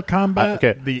game Mortal Kombat,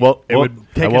 Okay, well, it would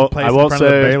take I won't- place I in won't front of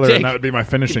the say- Baylor, Take- and that would be my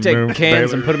finishing Take move.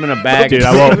 cans Baylor. and put them in a bag. Dude,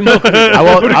 I won't. I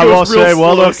won't goes real say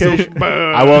slow, location. so-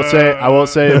 I won't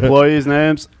say employees'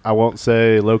 names. I won't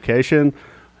say location.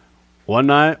 One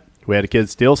night we had a kid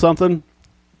steal something.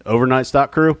 Overnight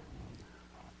stock crew.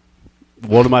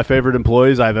 One of my favorite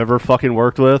employees I've ever fucking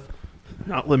worked with.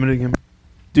 Not limiting him.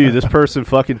 Dude, this person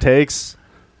fucking takes.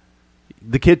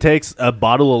 The kid takes a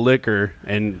bottle of liquor,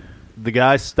 and the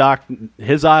guy stocked.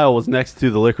 His aisle was next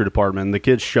to the liquor department. And the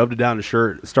kid shoved it down his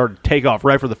shirt, started to take off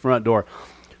right for the front door.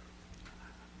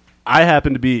 I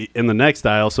happened to be in the next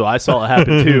aisle, so I saw it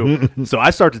happen too. So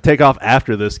I start to take off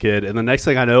after this kid, and the next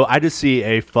thing I know, I just see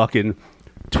a fucking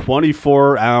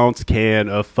 24-ounce can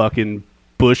of fucking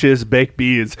Bush's baked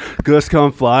beans just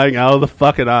come flying out of the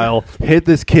fucking aisle, hit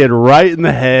this kid right in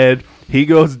the head. He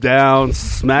goes down,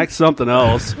 smacks something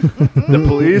else. The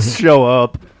police show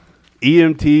up,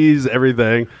 EMTs,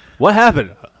 everything. What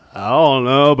happened? I don't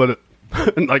know, but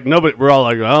like nobody. We're all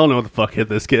like, I don't know what the fuck hit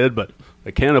this kid, but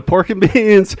a can of pork and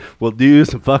beans will do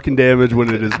some fucking damage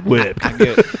when it is whipped.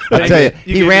 I tell you, You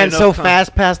he gave me ran enough so time.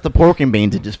 fast past the pork and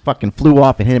beans, it just fucking flew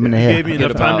off and hit him in the Gave me head.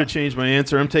 enough time to about- change my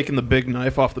answer. I'm taking the big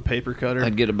knife off the paper cutter.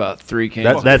 I'd get about 3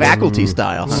 cans. That's- Faculty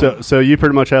style. So you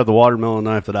pretty much have the watermelon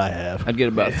knife that I have. I'd get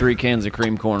about 3 cans of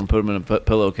cream corn, put them in a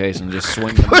pillowcase, and just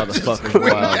swing them motherfuckers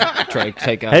wild. Try to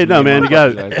take out. Hey, as no, many man, you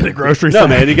got motherfuckers as I can. grocery No, store.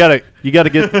 man, you gotta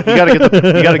get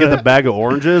the bag of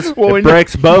oranges. Well, we It know-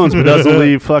 breaks bones, but doesn't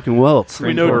leave fucking welts.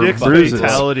 we know Or Dick's bruises.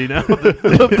 fatality now.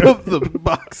 the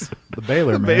box. The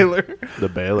Baylor, man. Baylor. The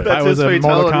Baylor. If I That's was his a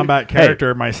Mortal fatality. Kombat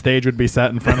character, my stage would be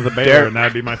set in front of the Baylor, Derek- and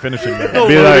that'd be my finishing move. Be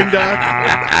Loading like,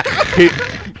 dock.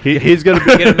 he's gonna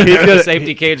be Get him to he's put the gonna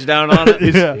safety cage down on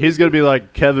it. he's gonna be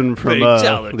like Kevin from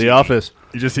Fatality. The Office.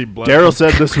 You just see blood. Daryl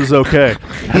said this was okay.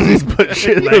 And he's put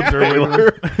shit in the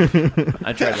Baylor.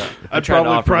 I tried to. I I'd tried to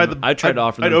probably offer pry them. the. I tried to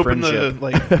offer I'd them open friendship. the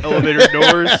like elevator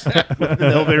doors. And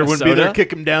the elevator wouldn't be there. Soda?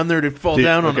 Kick him down there to fall Dude,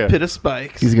 down on a okay. pit of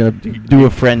spikes. He's gonna do a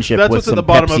friendship That's with what's at some the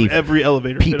bottom Pepsi, of every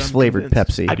elevator. pit, Peeps I'm flavored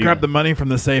convinced. Pepsi. I'd grab the money from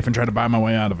the safe and try to buy my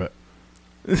way out of it.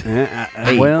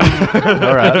 Well,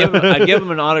 all right. I'd give him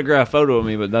an autographed photo of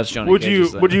me, but that's Johnny Would Cage's you?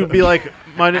 thing. Would you be like,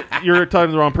 you're talking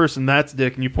to the wrong person? That's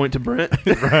Dick, and you point to Brent.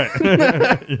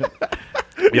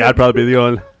 Yeah, I'd probably be the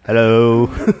one. Hello.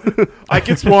 I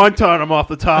can swanton him off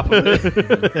the top of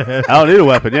it. I don't need a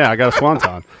weapon. Yeah, I got a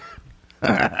swanton.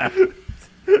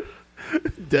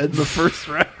 Dead in the first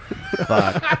round.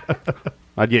 Fuck.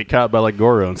 I'd get caught by like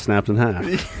Goro and snapped in half.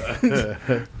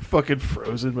 Fucking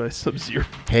frozen by Sub-Zero.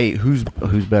 Hey, who's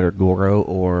better, Goro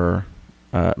or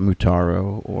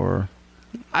Mutaro or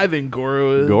I think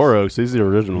Goro is. Goro, 'cause he's the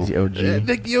original. is he OG?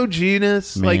 Like the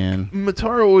OG-ness. Man. Like,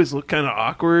 Motaro always looked kind of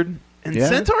awkward. And Yeah?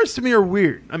 Centaurs to me are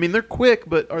weird. I mean, they're quick,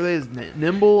 but are they as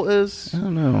nimble as I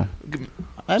don't know.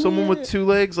 someone with 2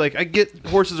 legs? Like, I get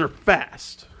horses are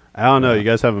fast. I don't know. You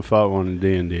guys haven't fought one in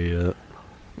D&D yet.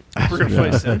 We're going to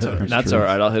Yeah. fight Centaurs. That's true. all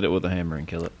right. I'll hit it with a hammer and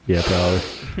kill it. Yeah,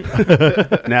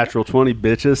 probably. Natural 20,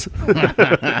 bitches.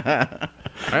 I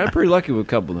got pretty lucky with a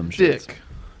couple of them shits. Dick.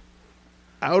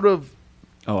 Out of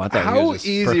Oh, I thought you how was just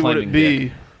easy would it proclaiming be?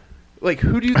 Dick. Like,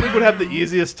 who do you think would have the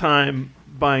easiest time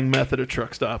buying meth at a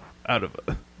truck stop out of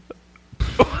it?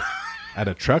 At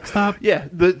a truck stop? Yeah,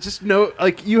 just no.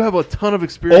 Like, you have a ton of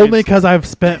experience. Only because I've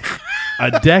spent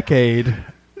a decade,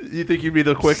 You think you'd be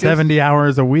the quickest? 70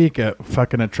 hours a week at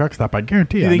fucking a truck stop. I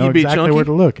guarantee You I think know you'd be exactly chunky? where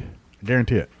to look. I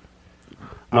guarantee it.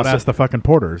 I'd not ask the fucking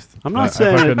porters. I'm not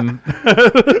I saying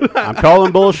fucking- I'm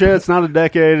calling bullshit. It's not a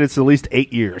decade. It's at least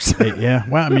 8 years. yeah,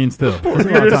 well, I mean, still. It's a lot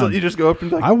You of just, time. you just go up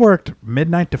and like. I worked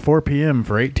midnight to 4 p.m.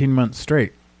 for 18 months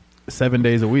straight, 7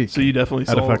 days a week. So you definitely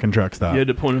at a saw- fucking truck stop. You had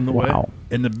to point him the way. Wow.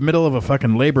 In the middle of a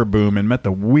fucking labor boom and met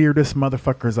the weirdest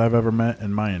motherfuckers I've ever met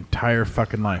in my entire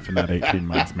fucking life in that 18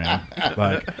 months, man.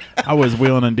 Like, I was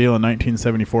wheeling and dealing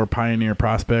 1974 Pioneer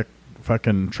Prospect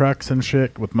fucking trucks and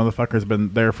shit with motherfuckers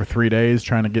been there for 3 days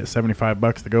trying to get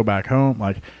 $75 to go back home.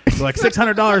 Like, it's like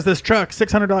 $600 this truck,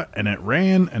 $600, and it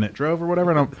ran and it drove or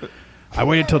whatever. And I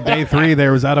waited till day 3. They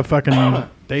was out of fucking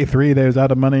day 3. They was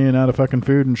out of money and out of fucking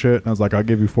food and shit. And I was like, I'll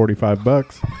give you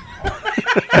 $45.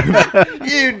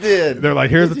 You did. They're like,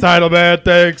 here's the title, man,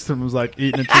 thanks. And was like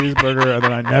eating a cheeseburger, and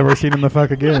then I never seen him the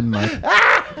fuck again. Like,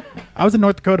 I was in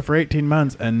North Dakota for 18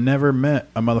 months and never met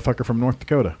a motherfucker from North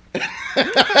Dakota.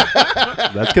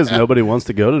 That's because nobody wants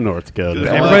to go to North Dakota.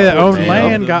 Everybody that owned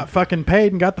land got fucking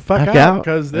paid and got the fuck out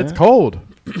because it's cold.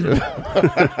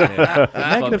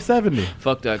 Negative 70.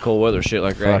 Fuck that cold weather shit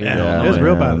like right Fuck here. yeah. It was Illinois.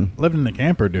 real man. bad. Living in the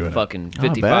camper doing it. Fucking Not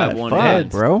 55 bad. one Fuck, day.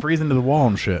 bro. Freezing to the wall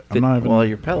and shit. I'm not even. Well,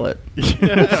 your pellet.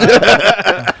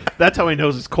 That's how he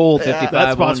knows it's cold. 55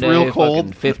 That spot's one day, real cold.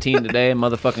 fucking 15 today.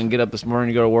 Motherfucking get up this morning,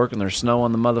 you go to work, and there's snow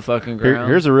on the motherfucking ground.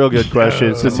 Here's a real good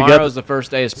question. Tomorrow's the first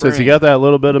day of spring. Since you got that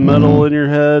little bit of metal in your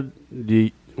head,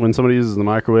 when somebody uses the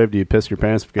microwave, do you piss your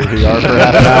pants because you are for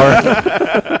half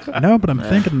an hour? No, but I'm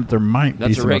thinking that there might be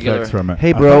That's a some regular- effects from it.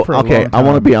 Hey, I bro. thought for a Okay, long I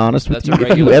want to time- be honest with That's you. a If you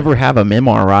regular- ever have an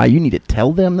MRI, you need to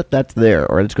tell them that that's there,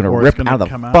 or it's going to Or it's rip gonna out of the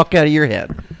come out. fuck out of your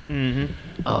head.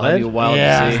 Oh, that'd be wild to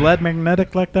Is see. lead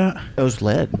magnetic like that? It was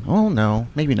lead. Oh no,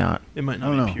 maybe not. It might I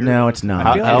don't not know. be pure. No, it's not.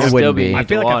 I feel like it it's wouldn't still be- be. I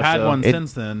feel like watch, I've had though. one It-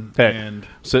 since then. Hey. And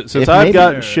Since If I've maybe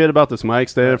gotten they're- shit about this mic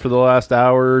stand for the last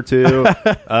hour or two,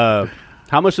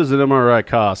 how much does an MRI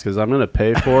cost? Because I'm going to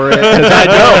pay for it. Because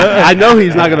I know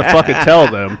he's not going to fucking tell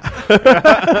them.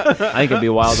 I think it'd be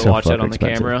wild to So watch that fucking on the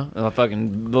expensive. camera. And a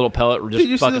fucking little pellet would Did you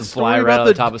just see fucking the fly story right about out of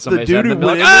the the- top of the somebody's dude head and who be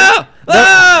like, went in ah!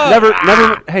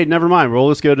 Ah! Never mind. Well,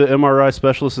 let's go to MRI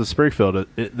specialists in Springfield.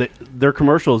 Their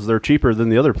commercials, they're cheaper than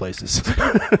the other places.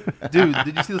 Dude,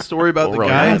 did you see the story about the Well,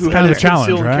 guy that's who kind had of a a challenge,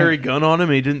 concealed right? carry gun on him?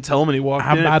 And he didn't tell him, and he walked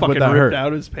How in bad and would fucking that ripped hurt?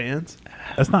 out his pants.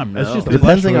 that's not. That's No. just a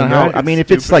Depending flesh on wound. how. I mean,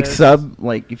 if it's like Stupid sub,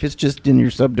 like if it's just in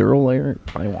your subdural layer, it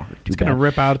probably won't hurt too It's gonna bad.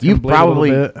 rip out. It's You've gonna bleed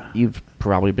a little bit. you've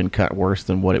probably been cut worse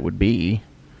than what it would be.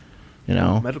 You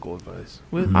know. Medical advice.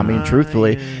 I mean,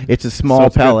 truthfully, it's a So small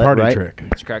it's a good pellet, party right? trick.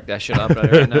 Let's crack that shit up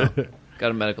right now.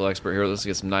 Got a medical expert here. Let's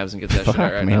get some knives and get that shit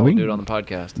out right man, now. we We'll do can- it on the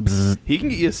podcast. Bzzz. He can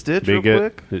get you a stitch Be real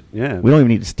good. quick. Yeah. We don't even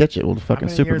need to stitch it. We'll fucking How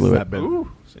many super years glue has it. that been?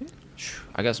 Ooh, see?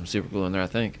 I got some super glue in there, I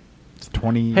think. It's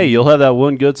 20. Hey, you'll have that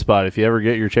one good spot if you ever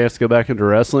get your chance to go back into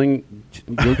wrestling.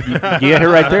 You get it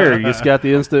right there. You just got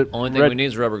the instant. Only thing we need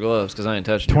is rubber gloves because I ain't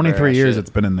touching 23 years Shit. it's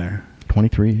been in there.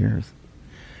 23 years.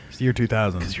 It's the year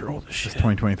 2000. Because you're old as It's shit.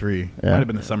 2023. Yeah. Might have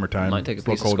been the summertime. Might take a It's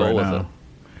little piece of cold skull right with now. it.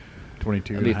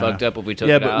 22. It'd be and a half. fucked up if we took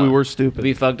Yeah, it but out. we were It'd stupid.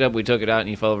 be fucked up if we took it out and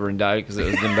you fell over and died because it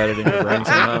was embedded in your brain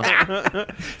somehow.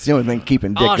 It's the only thing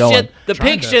keeping Dick Oh going. shit! The Trying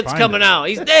pink to shit's find coming it. out.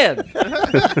 He's dead.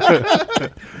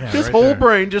 Yeah, His right whole there.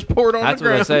 brain just poured on That's the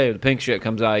what I ground. say. The pink shit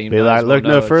comes out. You Be might like, as well look know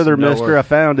no it's further, mister. I nowhere.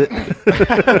 found it.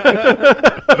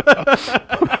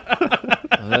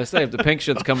 As I say, if the pink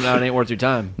shit's coming out, it ain't worth your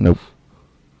time. Nope.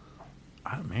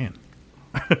 Oh, man.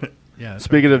 Yeah. that's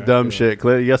Speaking right of there. dumb shit,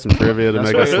 Clint, you got some trivia to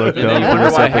make us look And dumb then for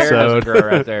this why hair doesn't episode. grow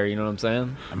right there. You know what I'm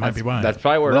saying? That might be why. That's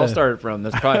probably where it all Lead. started from.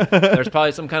 There's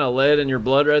probably some kind of lead in your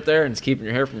blood right there, and it's keeping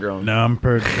your hair from growing. No, I'm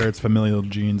pretty sure it's familial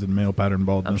genes and male pattern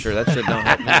baldness. I'm sure that shit don't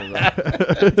help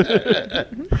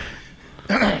me.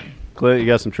 Though. Clint, you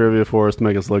got some trivia for us to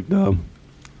make us look dumb.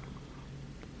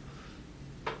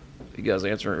 If you guys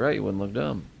answer it right, you wouldn't look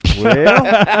dumb. Well,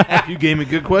 If you gave me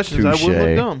good questions, I wouldn't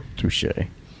look dumb. Touche.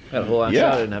 That whole last Yeah.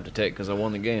 shot I didn't have to take because I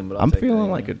won the game. But I'll I'm take feeling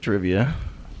it like a trivia.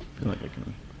 I feel like I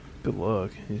can. Good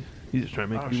luck. He's just trying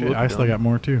to make Oh, you shit. look I still dumb. got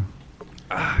more, too.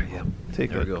 Take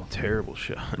There a we go. terrible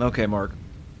shot. Okay, Mark.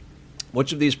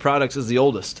 Which of these products is the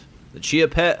oldest? The Chia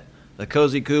Pet, the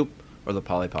Cozy Coupe, or the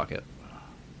Polly Pocket?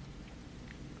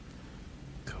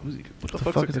 Cozy. What the,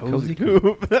 fuck fuck's is a a cozy cozy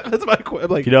coupe? That's my question.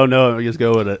 Like, if you don't know it, just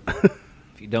go with it.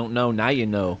 If you don't know, now you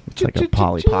know. It's like a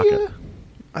Polly Pocket.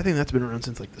 I think that's been around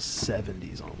since like the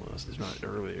 70s almost, if not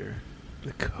earlier.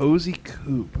 The cozy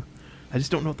coupe. I just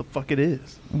don't know what the fuck it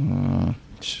is.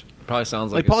 Probably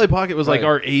sounds Like like Polly Pocket was like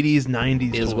probably our 80s,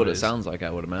 90s. is what it toys. sounds like. I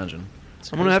would imagine.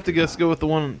 I'm gonna have to go with the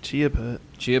one on Chia Pet.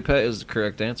 Chia Pet is the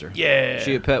correct answer. Yeah.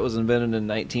 Chia Pet was invented in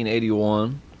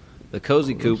 1981. The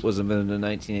Cozy Coupe was invented in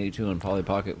 1982, and Polly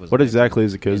Pocket was. What invented exactly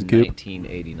is a cozy in coupe?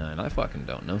 1989. I fucking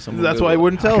don't know. Someone That's Google why he it.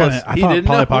 wouldn't tell us. I He thought didn't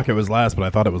Polly know. Pocket was last, but I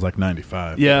thought it was like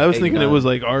 95. Yeah, I was thinking it 89. was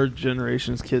like our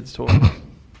generation's kids' toy.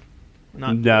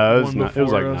 Not No, it was one not. It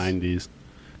was like before us. 90s.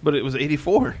 But it was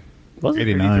 84. Was it?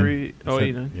 89. 83. Oh, Said-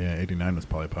 89. Yeah, 89 was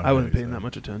Polly Pocket. I wasn't like paying you that said.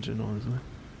 much attention, honestly.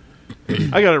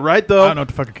 I got it right though. I don't know what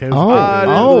the fuck a cozy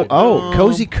Oh, Um,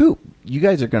 cozy coupe. You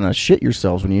guys are gonna shit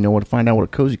yourselves when you know what to find out what a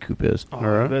cozy coupe is. Oh, All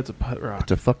right. that's a put rock.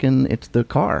 It's a fucking. It's the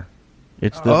car.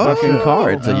 It's the fucking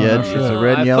car. It's a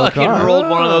red and yellow car. I fucking rolled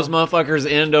one of those motherfuckers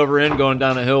end over end going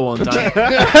down a hill one time.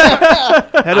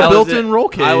 Had a built-in roll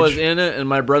cage. I was in it, and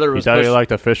my brother was. You thought you liked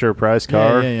the Fisher Price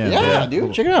car? Yeah,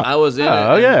 dude, check it out. I was in it.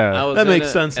 Oh, yeah. I was That in makes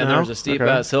it, sense And now. there was a steep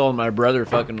ass hill, and my brother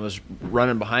fucking was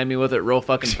running behind me with it real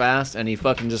fucking fast, and he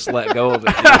fucking just let go of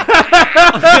it.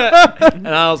 And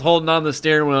I was holding on the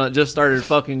steering wheel, and it just started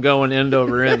fucking going end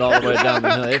over end all the way down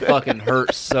the hill. It fucking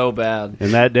hurt so bad.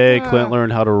 And that day, Clint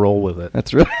learned how to roll with it.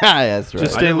 That's right. That's right.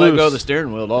 Just I stay didn't let go of loose. the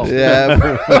steering wheel at all. Yeah.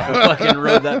 I fucking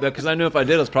rode that because I knew if I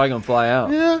did, I was probably gonna fly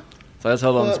out. Yeah. So I just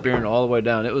held on the steering all the way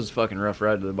down. It was a fucking rough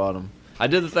ride to the bottom. I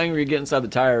did the thing where you get inside the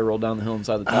tire, roll down the hill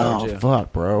inside the tire Oh too.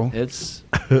 fuck, bro. It's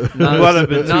Might not, have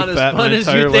been as, not too as fat my fun as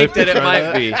entire you think life that to it try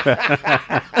might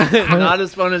be. Not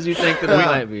as fun as you think that it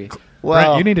might be.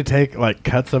 Brent, you need to take like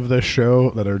cuts of this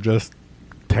show that are just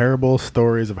terrible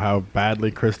stories of how badly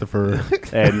Christopher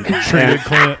And treated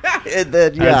Clint as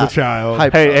a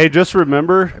child. hey, just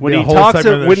remember when be a he whole talks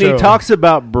segment of the when he show. talks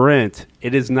about Brent,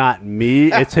 it is not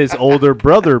me. It's his older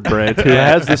brother Brent, who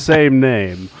has the same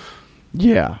name.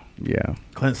 Yeah.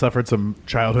 Clint suffered some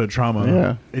childhood trauma.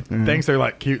 Yeah. It thinks they're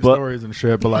like cute But- stories and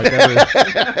shit, but like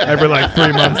every like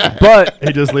 3 months, But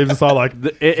he just leaves us all like,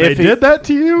 if they he- did that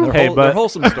to you? Hey, They're but-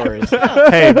 wholesome stories.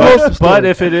 hey, but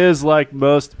if it is like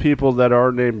most people that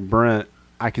are named Brent,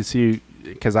 I can see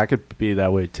because I could be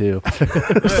that way too.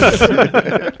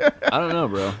 I don't know,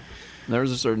 bro.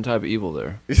 There's a certain type of evil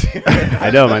there.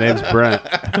 I know my name's Brent.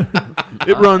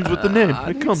 It runs with the name. I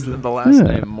It think comes it's in. the last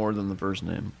name more than the first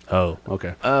name. Oh,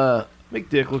 okay. Make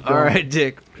Dick look All dumb. right,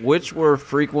 Dick. Which were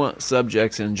frequent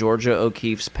subjects in Georgia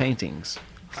O'Keeffe's paintings?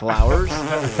 Flowers,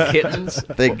 kittens,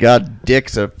 Thank God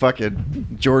Dick's a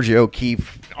fucking Georgia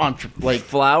O'Keeffe like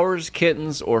flowers,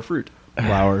 kittens, or fruit.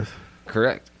 Flowers.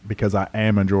 Correct. Because I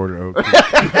am a Georgia O'Keeffe.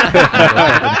 Fan.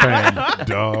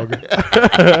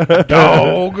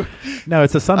 Dog. No,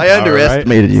 it's a sunflower. I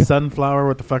underestimated right? you. Sunflower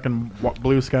with the fucking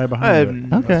blue sky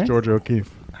behind it. Okay. That's Georgia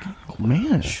O'Keeffe.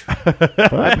 man.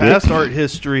 I passed art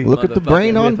history. Look at the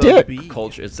brain on with a Dick. B.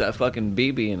 Culture. It's that fucking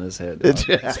BB in his head. It's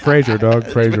It's Frazier, dog.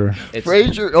 Frazier. It's,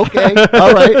 Frazier. Okay,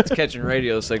 all right. it's catching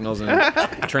radio signals and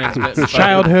transmitting.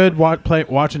 Childhood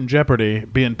watching Jeopardy,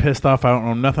 being pissed off I don't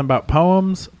know nothing about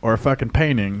poems or fucking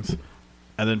paintings,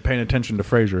 and then paying attention to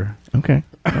Frazier. Okay.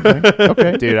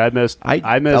 Okay. Dude, I missed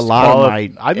I missed a lot of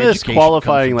my I missed education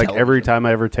qualifying comes from like every television. time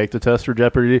I ever take the test for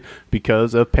Jeopardy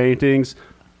because of paintings,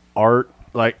 art,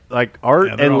 like art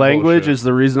Yeah, they're and all language bullshit. is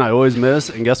the reason I always miss.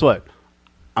 And guess what?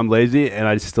 I'm lazy and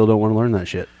I still don't want to learn that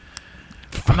shit.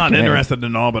 I'm not interested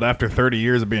in all, but after 30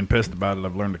 years of being pissed about it,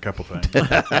 I've learned a couple things.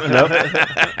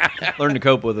 Learn to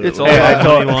cope with it. It's all Hey, I about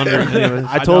told- money laundering anyways.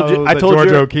 I told you. know I that told George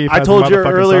you. O'Keeffe I has told a you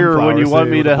motherfucking earlier when you sunflower want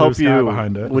city me with to a blue help sky you.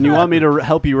 behind it. When you want me to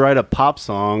help you write a pop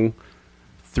song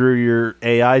through your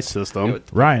AI system.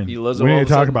 Ryan, You we Lizzo all need of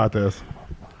to a talk sudden? about this.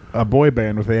 A boy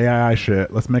band with the AI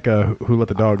shit. Let's make a Who Let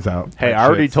the Dogs Out. Hey, That I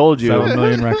already shit's told you. 7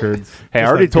 million records. Hey, I Just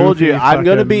already like told you. goofy I'm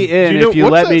gonna be fucking- in Do you know if you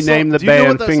what's let that me song- name the do you know band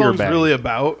what that Finger song's Bang. really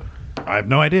about? I have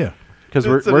no idea. Because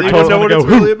You we're don't know what it's Who?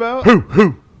 really about?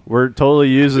 we're totally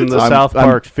using the I'm- South I'm-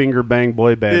 Park Finger Bang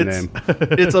boy band It's name.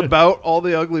 it's about all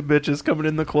the ugly bitches coming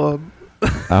in the club.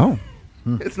 Oh.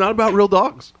 It's not about real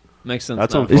dogs. Makes sense.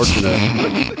 That's now.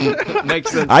 unfortunate.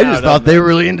 Makes sense. I now, just doesn't thought they were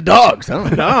really into dogs. I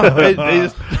don't know. No, they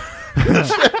just,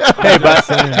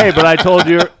 hey, but I told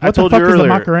you. I What told the you fuck is the earlier.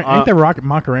 Macarena? Ain't there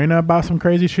Macarena about some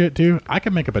crazy shit too? I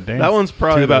can make up a dance. that one's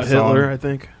probably to about this song Hitler, I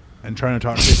think. and trying to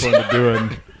talk people into doing.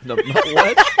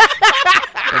 what?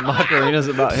 The Macarena's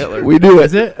about Hitler. We do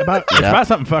Is it. it about? It's about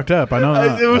something fucked up. I know.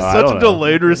 It was I such don't a know.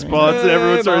 delayed response, and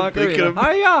everyone started thinking of.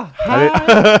 Hiya.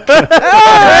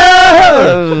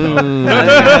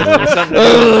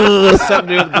 Something to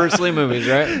do with Bruce Lee movies,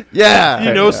 right? Yeah.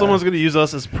 You know, someone's going to use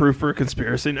us as proof for a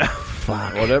conspiracy now.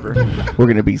 Whatever. We're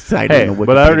going to be cited Hey, Oh, in the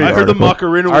but I already- I heard the article.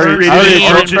 Macarena I was already- created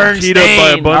I already- in Argentina by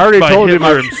a bunch I already by told you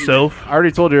Hitler my- himself. I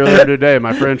already told you earlier today.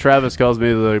 My friend Travis calls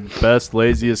me the best,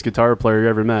 laziest guitar player you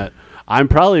ever met. I'm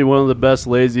probably one of the best,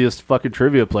 laziest fucking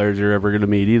trivia players you're ever going to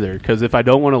meet either. Because if I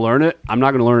don't want to learn it, I'm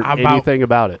not going to learn How about- anything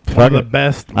about it. One of the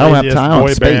best. I don't have laziest time,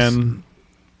 boy space. band.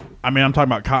 I mean, I'm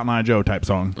talking about Cotton Eye Joe type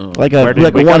song. Like Where a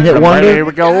did we one-hit come from? Where did wonder.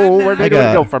 we go? Where did Like we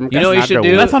a- go from? You know what you should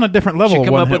do? That's on a different level. Should of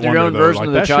come up one-hit with your own wonder, though. version Like,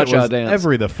 of the that shit cha-cha was dance.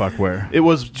 Every the fuck where. It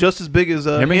was just as big as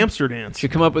Hear me? hamster dance. You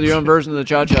come up with your own version of the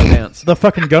cha-cha dance. The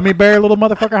fucking gummy bear, little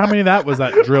motherfucker. How many of that was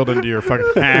that drilled into your fucking?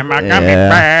 I'm a gummy Yeah.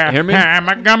 bear. Hear me? I'm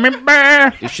a gummy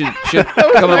bear. You should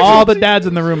come up All the dads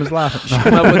in the room is laughing. you should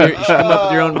come up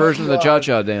with your own version of the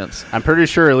cha-cha dance. I'm pretty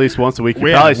sure at least once a week you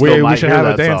We, probably still we might should hear have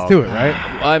a that dance song. to it, right?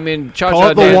 I mean, Call cha-cha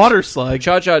it the dance. water slide.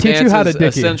 Cha-cha Teach dance you how to is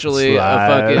dicky. essentially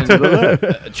Slide to the a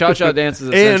fucking cha-cha dance is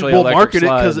And essentially we'll electric market it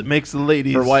because slide it makes the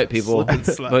ladies for white people. slip and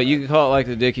slide. But you can call it like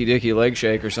the dicky leg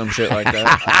shake or some shit like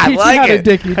that. Teach you how to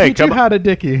dicky. Hey, Teach you come how to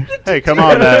dicky. Hey, come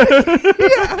on, man.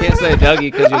 Can't say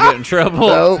Dougie because you'll get in trouble.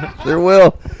 No, there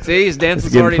will. See, his dance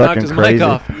has getting already knocked fucking his crazy. mic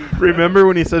off. Remember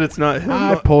when he said it's not him?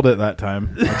 I pulled it that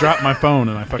time. I dropped my phone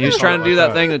and I fucking. He was called trying it to do like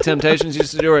that thing the Temptations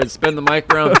used to do, where it'd spin the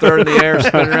mic around, throw it in the air,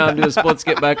 spin around, do a splits,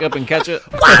 get back up, and catch it.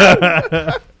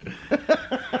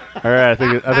 All right, I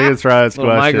think it's Ryan's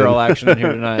Little my question. girl action in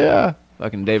here tonight. Yeah.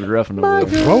 Fucking David Ruffin over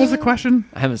there. What was the question?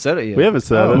 I haven't said it yet. We haven't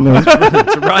said it.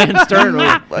 It's Ryan's turn.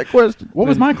 We're My question. What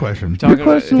was my question? talking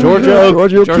about Georgia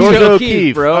Georgia O'Keeffe,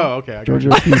 O'Keeffe, bro. Oh, okay. I got Georgia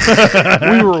you. O'Keeffe.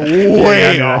 We were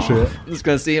way Yeah, off. shit. I'm just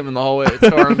gonna see him in the hallway at the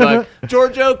store and be like,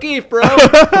 George O'Keeffe, bro.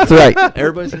 That's right.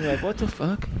 Everybody's gonna be like, what the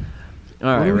fuck? All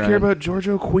What right, do we Ryan. care about George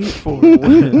O'Keeffe for?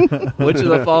 Which of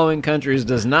the following countries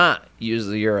does not use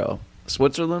the euro?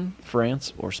 Switzerland,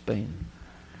 France, or Spain?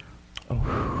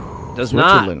 Does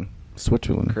not.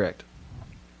 Switzerland. Correct.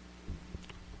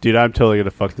 Dude, I'm totally gonna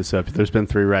fuck this up. There's been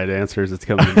 3 right answers. It's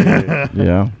coming to me.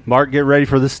 Yeah. Mark, get ready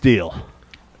for the steal.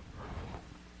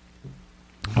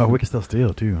 Oh, we can still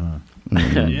steal too, huh?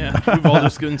 Yeah, we've all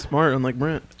just gotten smart, unlike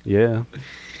Brent. Yeah.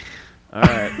 All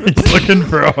right. He's looking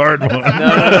for a hard one. No.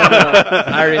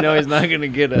 I already know he's not gonna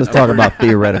get it. Let's talk about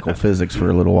theoretical physics for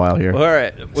a little while here. All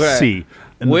right. C.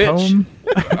 In the Which? poem?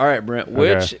 All right, Brent.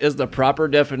 Which is the proper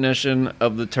definition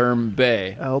of the term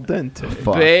 "bae"? Al dente.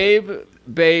 Fuck. Babe,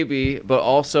 baby, but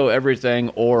also everything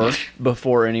or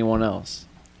before anyone else.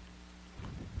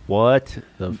 What?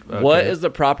 What is the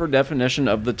proper definition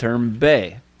of the term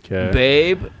 "bae"? Okay.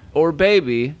 Babe or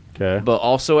baby, Okay. but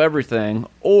also everything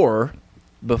or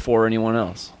before anyone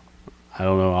else. I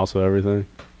don't know. Also everything.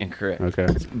 Incorrect. Okay.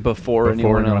 Before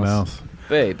anyone else.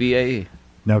 Bae, B-A-E.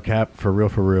 No cap. For real,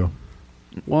 for real.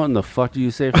 What in the fuck do you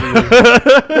say for me?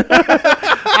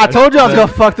 I told you I was gonna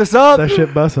fuck this up. That shit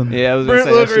bussin'. Yeah, I was gonna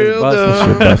Brent say that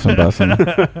looked shit's real busted.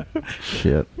 Bussin'.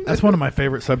 Shit. That's one of my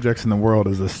favorite subjects in the world.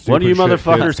 Is this? One of you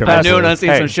motherfuckers I passed knew when I it. seen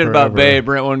Hey, some shit about forever. Babe,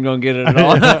 Brent wasn't gonna get it at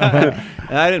all.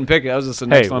 And I didn't pick it. I was just the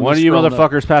next Hey, one. one of just you scrolling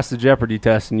up. motherfuckers passed the Jeopardy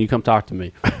test, and you come talk to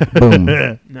me. Boom.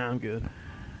 No, I'm good.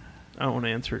 I don't want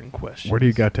to answer it in questions. Where do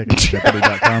you got tickets?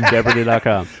 Jeopardy.com.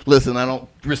 Jeopardy.com. Listen, I don't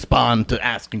respond to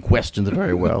asking questions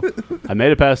very well. I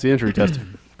made it past the entry test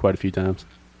quite a few times.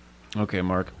 Okay,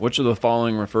 Mark. Which of the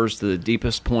following refers to the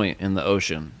deepest point in the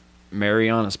ocean?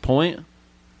 Marianas Point,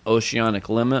 Oceanic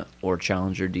Limit, or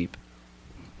Challenger Deep?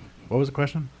 What was the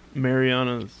question?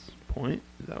 Mariana's Point?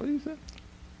 Is that what you said?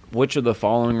 Which of the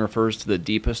following refers to the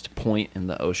deepest point in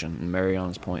the ocean? And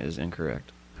Marianas Point is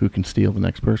incorrect. Who can steal the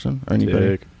next person or anybody?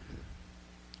 Dick.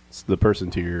 It's the person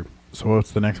to your. So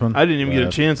what's the next one? I didn't even get Yeah.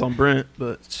 a chance on Brent,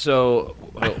 but So,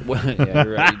 yeah,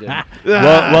 you're right. You did.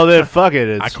 Well, then fuck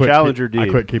it. I It's quit Challenger keep- I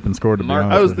Deep. quit keeping score to be Mark-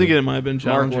 honest. I was with thinking you. it might have been Mark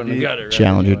Challenger wouldn't have Deep. got it right.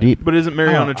 Challenger anyway. Deep. But isn't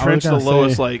Mariana Oh, I was Trench the gonna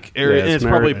lowest say- like area? Yeah, and it's it's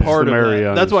probably Mari- part it's of the that.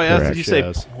 Marianas That's why I asked, correct, did you say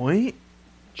yes. point?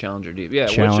 Challenger Deep. Yeah,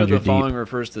 which Challenger of the Deep. following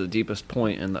refers to the deepest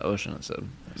point in the ocean? It said.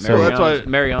 So that's why-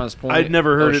 Marianas Point. I'd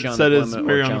never heard it Oceanic said as Limit, or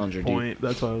Mariana Challenger Point.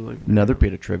 That's why I was like, Another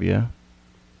bit of trivia.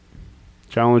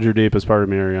 Challenger Deep is part of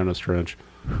Marianas Trench.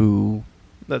 Who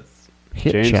that's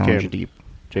hit James Challenger Cameron. Deep?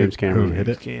 James Who Cameron. hit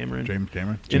it? Cameron. James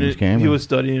Cameron. And James He Cameron. was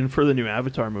studying for the new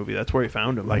Avatar movie. That's where he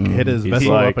found him. Like hit his He's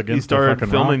vessel like- up against he started the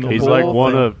fucking filming rock. the He's whole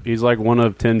like thing. he's like one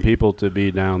of 10 people to be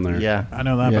down there. Yeah, I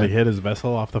know that, Yeah. but he hit his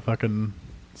vessel off the fucking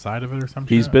side of it or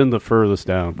something. He's been the furthest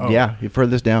down. Oh. Yeah, you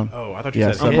furthest down. Oh, I thought you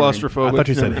Yeah, said I'm hit. claustrophobic. I thought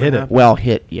you said Never hit it. happened. Well,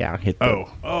 hit. Yeah, hit. Oh,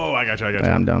 I got you. I got you.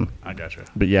 I'm dumb. I got you.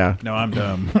 But yeah, No, I'm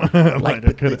dumb. Like,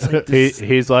 I could've- it's like this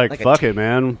He's like, like a fuck it,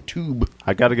 man. tube.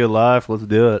 I got a good life. Let's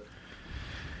do it.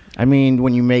 I mean,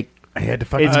 when you make I had to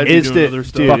fucking. It's I'd be doing instant, other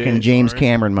stuff. dude. fucking James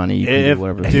Cameron money, you can If, do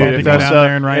whatever. dude, the fuck had if to you go that down sub-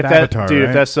 there and write if that- Avatar, dude, if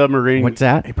right? that submarine, What's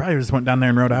that? He probably just went down there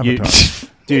and wrote You- Avatar.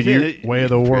 dude, you Way of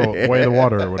the world, way of the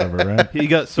water, or whatever, right? He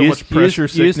got so you much just- pressure you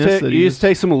sickness just that you he just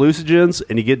take some hallucinogens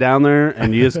and you get down there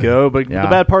and you just go. But Yeah. the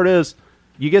bad part is,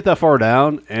 you get that far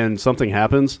down and something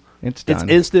happens. It's It's done.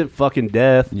 instant fucking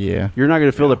death. Yeah. You're not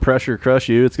going to feel the pressure crush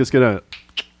you. It's just going to,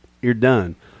 you're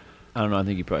done. I don't know. I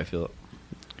think you probably feel it.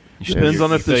 Depends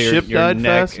on if the ship died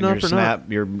fast enough or not.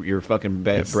 snap, Your fucking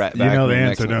back. You know the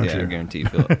answer, don't Yeah, you? I guarantee you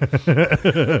feel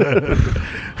it.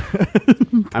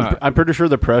 I'm pretty sure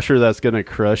the pressure that's going to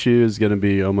crush you is going to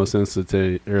be almost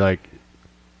instantaneous, or like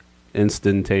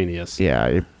instantaneous. Yeah,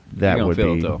 that You're gonna would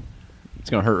feel be. it though. It's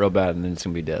gonna hurt real bad, and then it's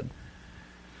gonna be dead.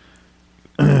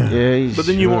 Yeah, But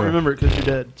then you won't remember it because you're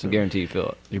dead. So guarantee you feel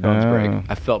it. Your bones break.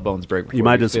 I felt bones break before You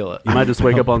might just feel it. you might just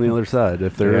wake up on the other side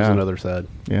if there is Yeah. another side.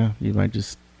 Yeah, you might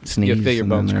just sneeze. You feel your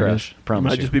and then bones there it is. crush. You Promise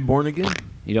might you. just be born again.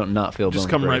 You don't not feel Just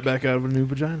bones come break. right back out of a new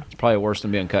vagina. It's probably worse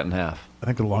than being cut in half. I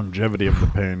think the longevity of the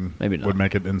pain Maybe not. would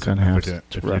make it insignificant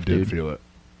if rough, you did dude. feel it.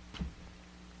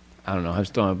 I don't know. I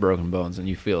still have broken bones, and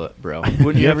you feel it, bro.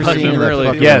 Wouldn't you ever fucking seen really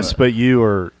that? feel Yes, it. but you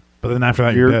are But then after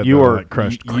that, you're dead, you though, are like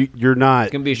crushed. you're not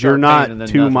It's gonna be a you're sharp not pain and then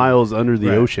 2 nothing. miles under the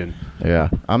Right. ocean. Yeah,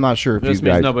 I'm not sure if This you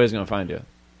means guys. nobody's gonna find you.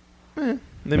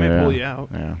 They may Yeah. pull you out.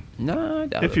 Yeah. No, I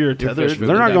doubt If it. you're tethered, fish food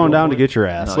They're at not that going down point. to get your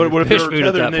ass. No, What if fish you're food at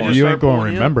tethered that and they point. just You start ain't going to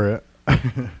pulling you up? remember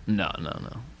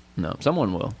it. No.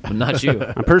 Someone will, but not you.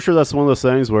 I'm pretty sure that's one of those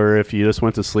things where if you just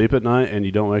went to sleep at night and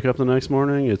you don't wake up the next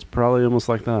morning, it's probably almost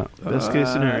like that. Best case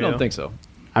scenario. I don't think so.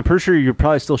 I'm pretty sure you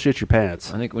probably still shit your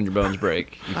pants. I think when your bones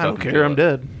break, you I don't fucking care. feel I'm it.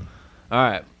 dead. All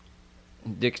right,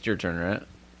 Dick, it's your turn, right?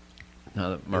 Now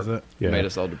that Mark Is it? Yeah. made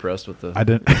us all depressed with the I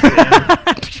didn't.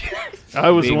 I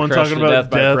was the being one crushed talking to about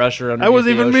death by death. pressure I underneath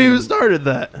wasn't the even me who ocean. started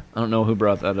that. I don't know who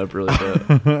brought that up, really.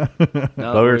 But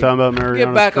now But we were that talking about Mariana's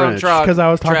get back on Trench. track Because I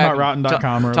was talking track- about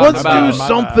Rotten.com. or talk Let's about- do my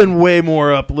something way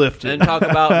more uplifting. and talk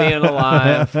about being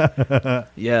alive.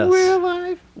 Yes. We're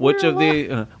alive. Which of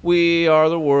the we are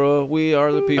the world, we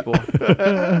are the people.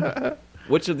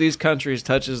 Which of these countries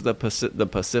touches the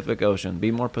Pacific Ocean?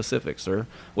 Be more Pacific, sir.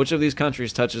 Which of these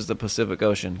countries touches the Pacific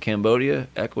Ocean? Cambodia,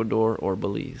 Ecuador, or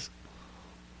Belize?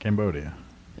 Cambodia.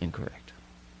 Incorrect.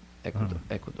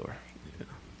 Ecuador.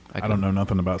 I don't know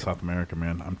nothing about South America,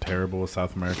 man. I'm terrible with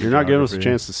South America. You're not giving us a geography.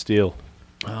 chance to steal.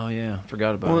 Oh yeah,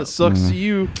 forgot about Well, it it. sucks to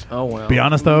you. Oh well. Be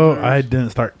honest though, I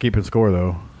didn't start keeping score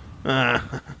though.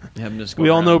 You haven't just We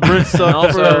gone all know around. Brent sucked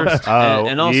also- first.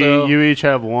 and also, you each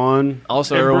have one.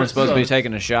 also and everyone's Brent supposed to be sucks.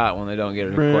 taking a shot when they don't get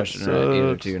a Brent question right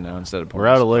either sucks. too now instead of points. We're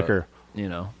out of but, liquor. You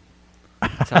know,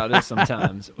 that's how it is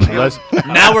sometimes. Unless,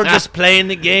 Now we're just playing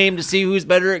the game to see who's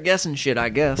better at guessing shit, I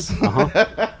guess.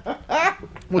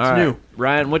 What's All right. new?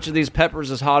 Ryan, which of these peppers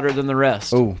is hotter than the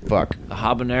rest? Oh fuck. The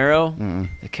habanero,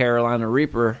 the Carolina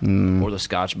Reaper, or the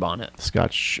Scotch bonnet?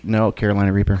 Scotch. No,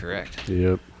 Carolina Reaper. Correct.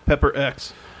 yep. Pepper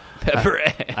X. Pepper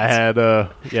X. I had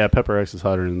Pepper X is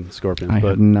hotter than Scorpion, I but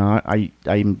have not. I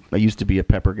used to be a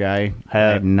pepper guy. I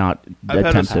have not I've had a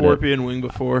attempted it. scorpion wing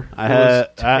before. I It was had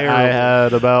I terrible.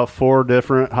 had about 4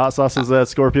 different hot sauces that had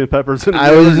scorpion peppers in it.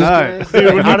 I was the just other gonna night. say,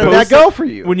 Dude, when how you did that posted- go for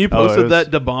you? When you it posted was-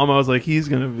 that to bomb, I was like, he's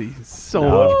gonna be so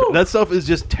No. much. That stuff is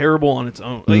just terrible on its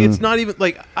own. Like it's not even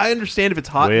like I understand if it's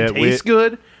hot and We- tastes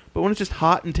good, but when it's just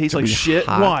hot and tastes like be shit,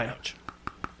 hot. why?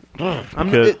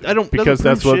 Because, I don't because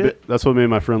doesn't prove that's what made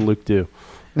my friend Luke do.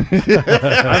 I've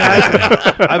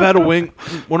had a wing.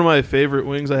 One of my favorite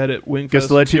wings I had at Wing Just Fest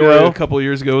to let you Peoria know- a couple of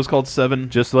years ago. It was called Seven.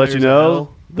 Just to let you Layers of know,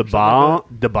 Hell.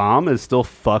 the bomb is still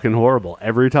fucking horrible.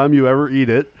 Every time you ever eat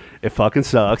it, it fucking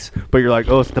sucks. But you're like,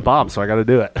 oh, it's the bomb, so I got to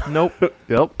do it. Nope.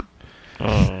 Yep. We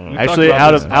Actually, talked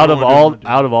out about of this. out I of don't wanna all do it.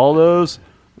 out of all those,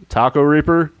 Taco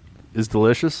Reaper is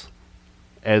delicious,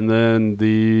 and then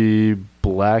the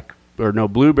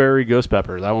blueberry ghost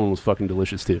pepper. That one was fucking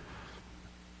delicious too.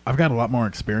 I've got a lot more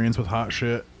experience with hot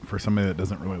shit for somebody that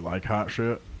doesn't really like hot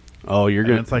shit. Oh, you're And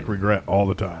gonna. it's like regret all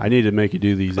the time. I need to make you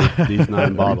do these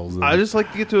 9 bottles. I just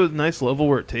like to get to a nice level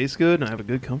where it tastes good and I have a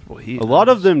good, comfortable heat. A lot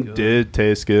of It's them good. did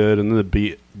taste good, and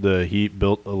then the heat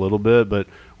built a little bit. But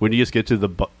when you just get to to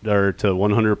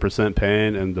 100%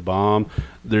 pain and the bomb,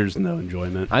 there's no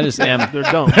enjoyment. I just am. They're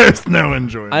dumb. There's no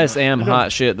enjoyment. I just am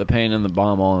hot shit, the pain, and the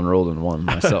bomb all enrolled in one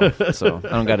myself. So I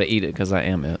don't got to eat it because I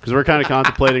am it. Because we're kind of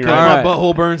contemplating My right All right.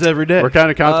 butthole burns every day. We're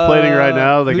kind of contemplating right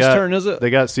now. They whose got turn is it?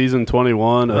 They got season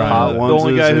 21 of Ryan. Hot The Ones.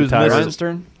 only guy who's missing- Ryan's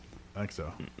turn. I think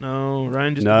so. No,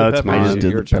 Ryan just No, did the it's pepper. mine. I just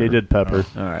did the pepper. He did pepper.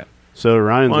 All right. So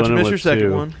Ryan's Why don't you winning miss your with second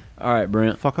 2. one? All right,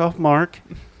 Brent. Fuck off, Mark.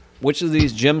 Which of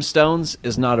these gemstones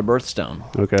is not a birthstone?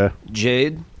 Okay.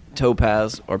 Jade,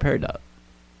 topaz, or peridot?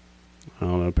 I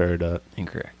don't know, Peridot.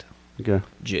 Incorrect. Okay.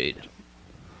 Jade.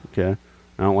 Okay.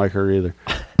 I don't like her either.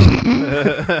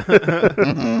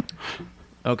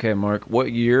 Okay, Mark.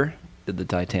 What year did the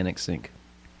Titanic sink?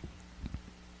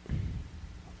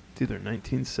 It's either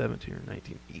 1917 or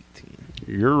 1918.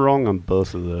 You're wrong on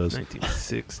both of those.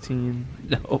 1916.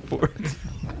 No.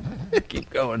 Keep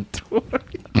going.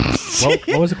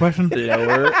 What was the question?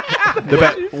 Lower.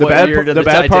 The year did the the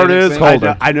bad part Titanic is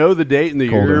sink? I know the date and the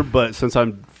Colder. year, but since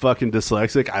I'm fucking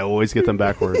dyslexic, I always get them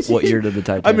backwards. What year did the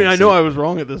Titanic I mean, I know sink? I was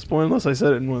wrong at this point, unless I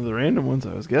said it in one of the random ones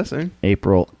I was guessing.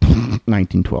 April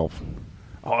 1912.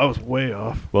 Oh, I was way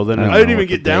off. Well, then I I don't didn't know even what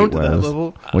get the down date to that was.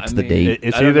 level. What's I the mean, date?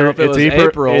 It's I don't know either if it was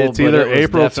April, it's but either it was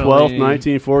April 12th, definitely-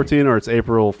 1914, or it's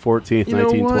April 14th, You know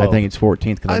what? 1912. I think it's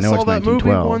 14th because I I know saw it's that movie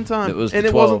 1912. one time, It was and the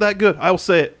it wasn't 12. that good. I will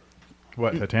say it.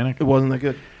 What, Titanic? It wasn't that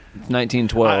good. It's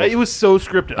 1912. It was so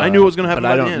scripted. I knew it was going to happen.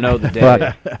 But I by the don't end. know the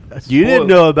day. Fuck. You didn't Spoiled.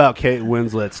 know about Kate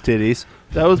Winslet's titties.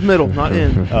 That was middle, not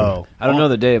in. Oh. I don't know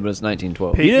the day, but it's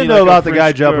 1912. Hey, You didn't me know like a about the guy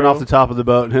French jumping girl. off the top of the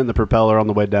boat and hitting the propeller on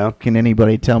the way down? Can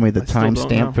anybody tell me the I still don't know.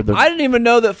 timestamp for the? I didn't even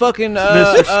know that fucking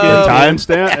Mr. Skin. The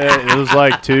timestamp? It was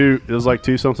like two. It was like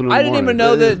 2 something. In the I didn't even morning.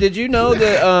 know that. Did you know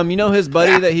that? You know his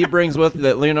buddy that he brings with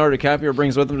that Leonardo DiCaprio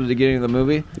brings with him to the beginning of the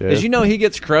movie. Yeah. Did you know he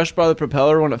gets crushed by the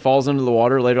propeller when it falls into the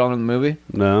water later on in the movie?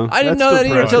 No. I didn't That's know that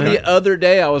either until depressing. the other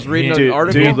day. I was reading Dude, an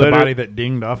article. dude, the literally- body that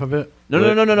dinged off of it. No.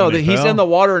 When That he he's fell? in the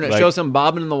water and it Like- shows him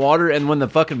bobbing in the water, and when the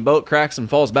fucking boat cracks and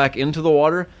falls back into the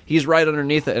water, he's right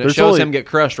underneath it, and There's it shows only- him get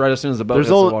crushed right as soon as the boat There's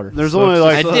hits only the water. there's only So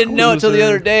like I didn't know it till the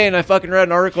other day, and I fucking read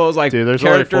an article. It was like Dude, there's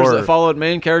only characters 4. that followed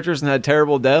main characters and had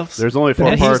terrible deaths. There's only 4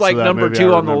 and parts he's like of that number movie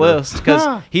 2 I on the remember. list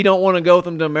because he don't want to go with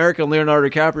him to America. And Leonardo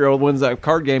DiCaprio wins that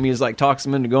card game. He's like talks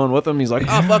him into going with him. He's like,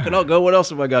 oh fuck it, I'll go. What else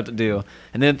have I got to do?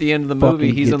 And then at the end of the movie,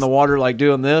 Fucking he's in gets- the water like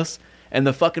doing this, and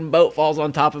the fucking boat falls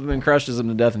on top of him and crushes him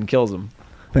to death and kills him.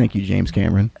 Thank you, James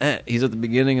Cameron. He's at the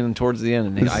beginning and then towards the end,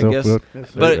 and It's I so guess. good.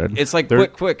 But good. it's like There-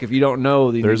 quick. If you don't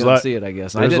know, then you there's don't like- see it. I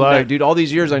guess. And I there's didn't know, like- dude. All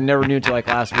these years, I never knew until like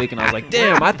last week, and I was like,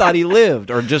 damn, I thought he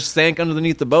lived or just sank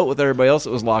underneath the boat with everybody else that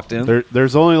was locked in.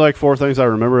 There's only like 4 things I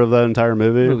remember of that entire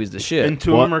movie. Movie's the shit. And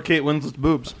 2 What? of them are Kate Winslet's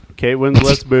boobs. Kate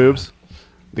Winslet's boobs.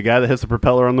 The guy that hits the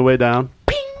propeller on the way down.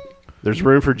 There's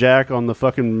room for Jack on the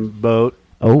fucking boat.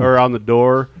 Oh. Or on the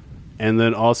door. And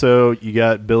then also you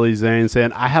got Billy Zane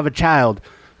saying, I have a child.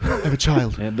 I have a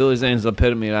child. Yeah, Billy Zane's the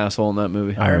epitome of asshole in that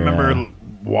movie. I remember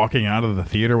walking out of the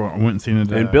theater when I went and seen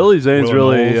it. And Billy Zane's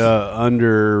Will and really Knowles.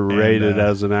 underrated And,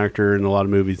 as an actor in a lot of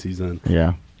movies he's in.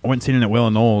 Yeah. I went and seen it at Will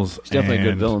and Knowles. He's definitely a good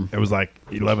and villain. It was like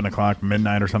 11 o'clock,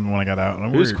 midnight or something when I got out.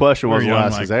 And Whose question was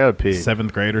last? 'Cause I gotta pee.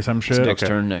 7th grade or some shit. It's Nick's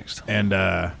turn next. And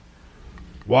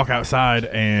walk outside,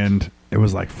 and it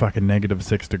was like fucking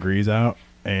 -6 degrees out.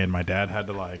 And my dad had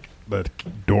to like the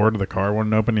door to the car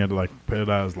wouldn't open. He had to like put it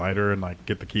out his lighter and like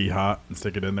get the key hot and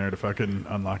stick it in there to fucking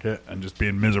unlock it, and just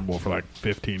being miserable for like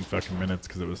 15 fucking minutes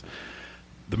because it was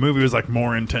the movie was like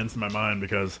more intense in my mind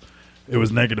because it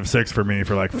was -6 for me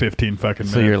for like 15 fucking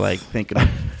minutes. So you're like thinking, I'm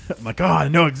like, oh, I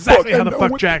know exactly how the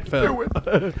fuck Jack felt.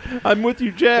 I'm with you,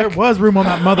 There Jack. was room on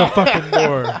that motherfucking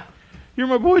door. You're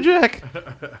my boy, Jack.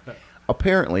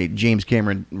 apparently James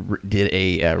Cameron did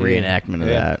a reenactment of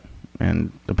Yeah. that,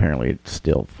 and apparently it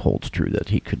still holds true that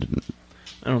he couldn't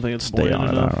I don't think it's stay buoyant on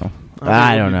it. enough. I don't know. think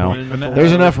I it don't would be know. buoyant enough.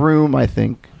 There's enough room, I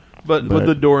think. But would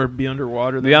the door be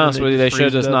underwater? To be honest then with you, they freeze should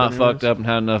have just to not death fucked anyways? up and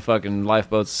had enough fucking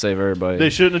lifeboats to save everybody.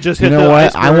 They shouldn't have just You hit know the what?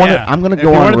 iceberg. I want Yeah. I'm going to If go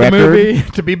you on wanted record. the movie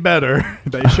to be better,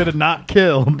 they should have not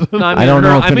killed No, I don't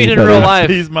know if I mean any in better. real life.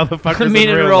 these motherfuckers. I mean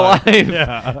in real life.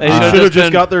 Yeah. They They should should have just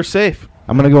been- got there safe.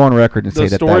 I'm going to go on record and The say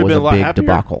that story that was been a a lot big happier.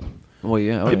 debacle. Well,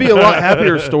 yeah. It'd be a lot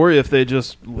happier story if they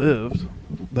just lived.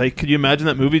 Like, could you imagine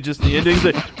that movie? Just the ending.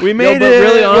 Like, we made but it.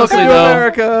 really, honestly, Welcome to though,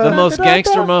 America. the most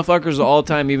gangster motherfuckers of all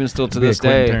time, even still to Be a this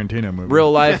day, Quentin Tarantino movie.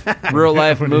 real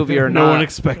life movie or No one not,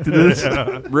 expected this.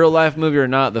 real life movie or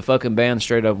not, the fucking band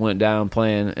straight up went down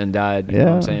playing and died. You know what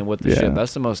I'm Yeah. saying? With the Yeah. shit,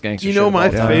 that's the most gangster. You shit know of my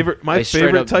all time. favorite, my They straight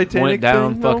favorite up Titanic went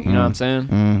down. thing. Fuck, though? you know what I'm saying?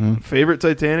 Mm-hmm. Favorite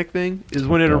Titanic thing is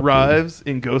when it Fuck arrives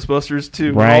in Ghostbusters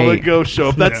 2. Right. All the ghosts show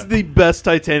up. That's Yeah. the best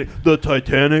Titanic. The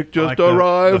Titanic just Like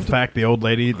arrived. The fact the old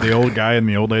guy and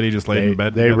the old lady just laid in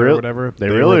bed they together real- or whatever. they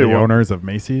were really the were- owners of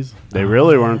Macy's. They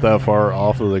really weren't that far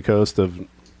off of the coast of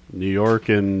New York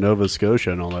and Nova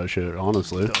Scotia and all that shit,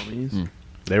 honestly. Dummies.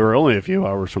 They were only a few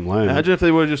hours from land. Imagine if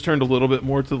they would have just turned a little bit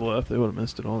more to the left. They would have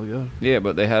missed it altogether. Yeah,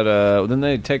 but they had then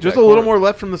they take Just that a little course- more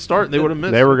left from the start, and they would have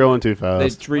missed They it. were going too They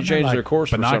fast. rechanged like their course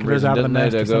for some binoculars reason, out of the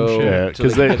didn't they? nest To or some go shit? Yeah, to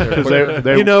because the- they, to because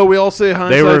they, You know, we all say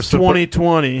They were hindsight's suppo-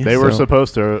 2020. they were So-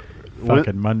 supposed to.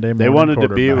 Fucking Monday morning They wanted to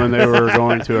be quarterback. when they were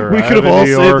going to arrive could have in all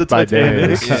New saved York the by Titanic.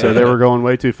 days, Yeah. so they were going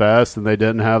way too fast, and they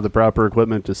didn't have the proper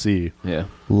equipment to see. Yeah.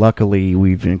 Luckily,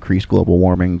 we've increased global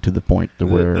warming to the point to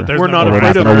where There's We're no not more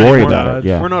afraid of gonna it worry anymore. about it.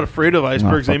 Yeah. We're not afraid of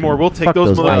icebergs fucking- anymore. We'll take fuck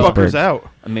those those motherfuckers icebergs. out.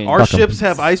 I mean, Our Fuck 'em. ships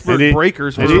have iceberg And it-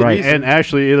 breakers for And, a reason. and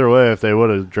actually, either way, if they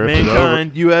would have drifted Mankind,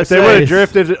 over, if they would USA. have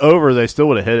drifted over, they still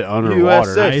would have hit it underwater.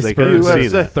 USA. They couldn't see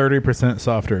USA. that. 30%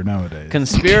 softer nowadays.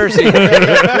 conspiracy.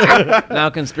 Now,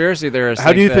 conspiracy theorists.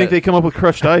 How do you that- think they come up with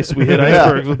crushed ice? We hit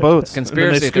icebergs with boats. and then they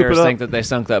Conspiracy scoop it theorists up. think that they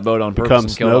sunk that boat on purpose Become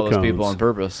and killed all snow those cones. people on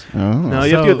purpose. Oh. No,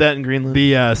 you have to So, get that in Greenland.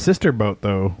 The sister boat,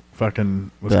 though,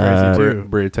 fucking was Uh, crazy, too.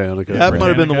 Britannica. that might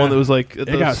have been the Britannica. one that was like at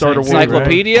It the got start of sank World War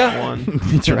Encyclopedia? One.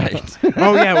 That's right.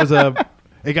 Oh, yeah, it was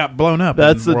it got blown up.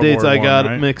 That's in the World dates War I I, got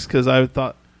right? mixed because I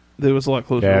thought it was a lot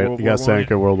closer to Yeah, World you War got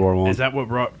sank I. in World War One. Is that what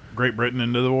brought Great Britain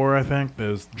into the war, I think?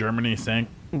 There's Germany sank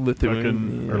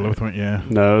fucking, or Lithuania, yeah.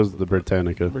 No, it was the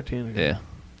Britannica. Britannica. Yeah.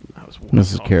 That was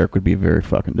Mrs. Carrick would be very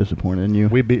fucking disappointed in you.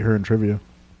 We beat her in trivia.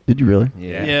 Did you really?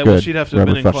 Yeah. Yeah, well, Good. she'd have to have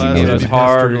been in Rubber fucking class. It nose. was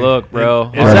hard look,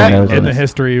 bro. Is Hard that- in the is-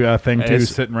 history thing too, Is-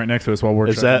 sitting right next to us while we're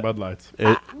is shutting that- Bud Lights.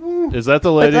 Is that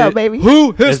the lady? What's up, baby?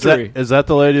 Who Is that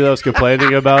the lady that was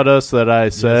complaining about us? That I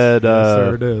said. Yes,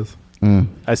 sir, it is.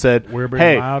 I said, We're being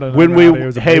 "Hey, loud and when rowdy. It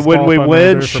was a when baseball we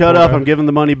win, fundraiser for shut up! Florida. I'm giving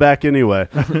the money back anyway."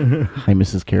 Hey,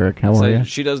 Mrs. Carrick, how are Say, you?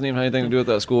 she doesn't even have anything to do with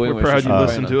that school. We're Anyway. proud She's you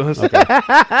just listen paying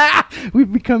to us.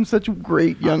 We've become such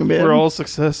great young men. We're all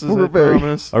successes, We're I very-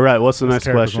 promise. All right, what's the next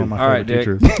Carrick was one question? of my All right,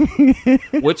 favorite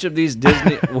teachers. Which of these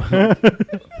Disney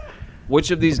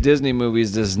Which of these Disney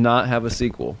movies does not have a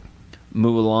sequel?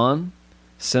 Mulan,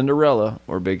 Cinderella,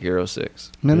 or Big Hero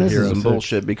 6? Man, this Hero is some 6.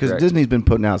 bullshit because Correct. Disney's been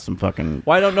putting out some fucking.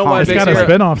 Well, I don't know why It's It's Big got a Hero.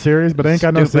 spin-off series, but ain't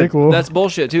got no Stupid. sequel. That's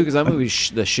bullshit too, because that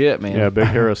movie's the shit, man. Yeah, Big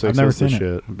Hero 6 never is the seen it.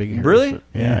 shit. Big Hero Really? shit.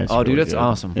 Yeah. it's Oh, dude, really that's good.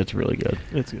 awesome. It's really good.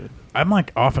 It's good. I'm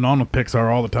like off and on with Pixar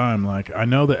all the time. Like I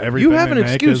know that everything You have an they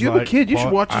make excuse. is You have a like, kid. You should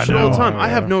well, watch I the show all the know, time. I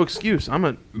have yeah. no excuse. I'm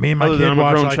a. Me and my other kid than I'm a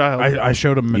watched. grown Like, child. I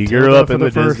showed him. You Matilda grew up for in the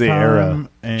the first Disney era. time,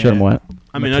 and- Shut 'em what?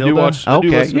 I mean, I do Matilda? watch. I do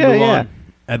Okay, listen yeah, to Mulan. yeah.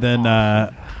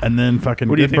 And then fucking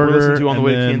What do you Good think we're Burger, listening to on the and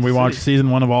way to then Kansas we watched City?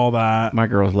 season 1 of all that. My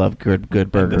girls love Good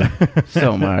Burger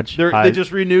so much. I- They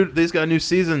just renewed. They just got a new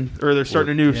season, or they're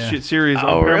starting a new Yeah. shit series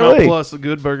Oh, on Paramount really? Plus. The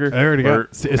Good Burger. I already got.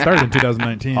 It started in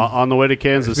 2019. On the way to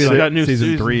Kansas It'll be City. got new season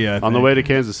season. 3. I think. On the way to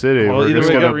Kansas City, Well, we're either just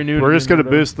way, it gonna got renewed we're just again, gonna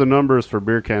but- boost the numbers for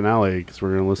Beer Can Alley because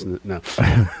we're gonna listen to no.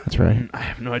 That's right. I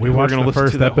have no idea. we We're watched gonna the listen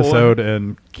first to that whole episode,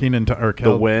 and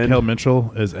Kel Wind.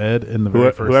 Mitchell is Ed in the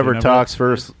very first. Whoever scene of it. talks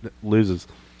first loses.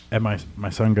 And my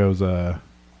son goes,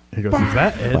 he goes, "Is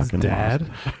that Ed's Fucking dad?"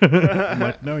 I'm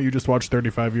like, "No, you just watched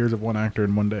 35 years of one actor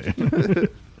in one day."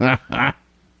 All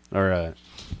right.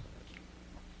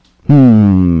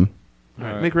 Hmm. All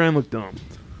right, make Ryan look dumb.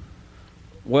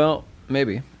 Well,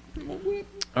 maybe.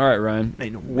 All right, Ryan.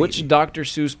 Ain't no Which maybe. Dr.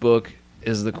 Seuss book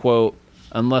is the quote,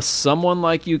 "Unless someone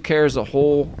like you cares a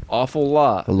whole awful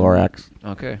lot"? The Lorax.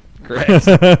 Okay, correct.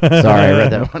 Sorry, I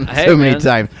read that one Hey, so many man.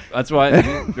 times. That's why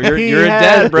you're a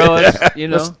dad, bro. That's, you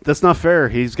know. That's not fair.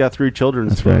 He's got 3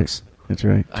 children's That's right. books That's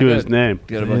right. to I his got- name.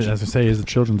 Got a As bunch I of, say, he's a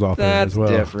children's author that's as well.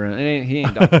 different. He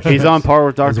ain't Dr. He's on par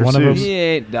with Is Dr. one of them- Seuss. He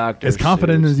ain't Dr. As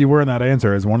confident Seuss. as you were in that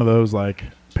answer, is one of those like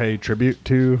pay tribute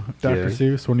to Dr. Yeah.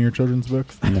 Seuss, one of your children's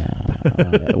books?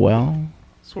 Nah, well,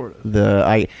 Sort of.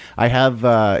 I have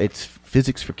it's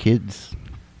physics for kids.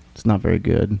 It's not very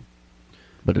good,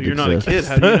 but it You're not a exists.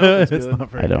 kid. How do you know if it's It's good?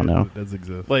 not very I don't good, know. but It does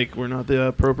exist. Like, we're not the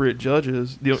appropriate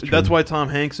judges. That's why Tom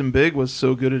Hanks in Big was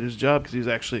so good at his job, because he was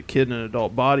actually a kid in an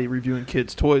adult body reviewing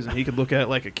kids' toys, and he could look at it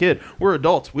like a kid. We're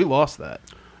adults. We lost that.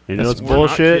 You know it's We're not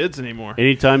bullshit. kids anymore.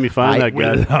 Anytime you find that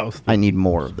guy, I need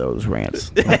more of those rants.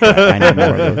 I need more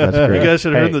of those. That's You great. guys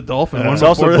should have Hey, heard the dolphin one. it's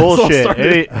also before this all bullshit.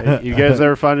 started. You guys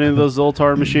ever find any of those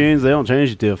Zoltar machines? They don't change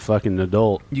you to a fucking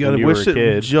adult. You got to when were wish a it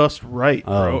kid. just right,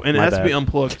 bro. Oh, And it my has to be bad.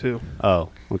 unplugged, too. Oh,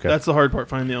 okay. That's the hard part,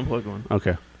 finding the unplugged one.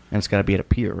 okay. And it's got to be at a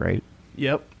pier, right?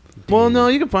 Yep. Well, no,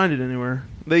 you can find it anywhere.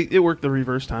 It worked the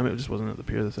reverse time. It just wasn't at the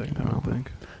pier the second time, I don't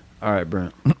think. All right,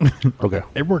 Brent. Okay.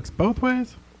 It works both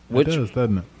ways. Which- It does,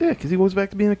 doesn't it? Yeah, because he goes back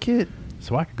to being a kid.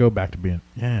 So I could go back to being.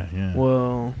 Yeah.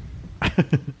 Well, I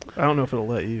don't know if it'll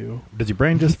let you. Does your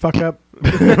brain just fuck up?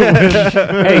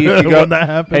 Hey, you could go. When that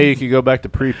happens? Hey, you could go back to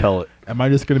pre-pellet. Am I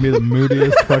just going to be the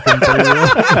moodiest fucking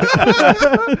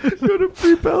 3-year-old? Go to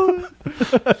pre-pellet.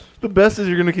 The best is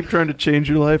you're going to keep trying to change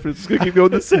your life, and it's going to keep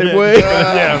going the same way.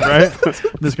 Yeah, right? I'm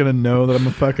just going to know that I'm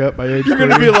a fuck up by age You're going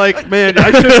to 3. be like, man,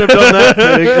 I shouldn't have done that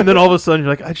thing. And then all of a sudden,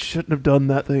 you're like, I shouldn't have done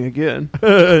that thing again.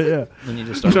 Yeah. Then you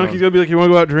just start Chunky's going, going to be like, you want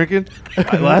to go out drinking?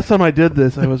 Last time I did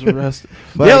this, I was arrested.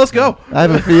 But yeah, let's go. I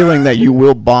have a feeling that you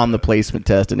will bomb the placement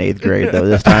test in 8th grade, though,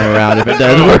 this time around, if it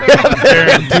does work.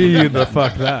 Guarantee you the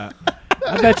fuck that.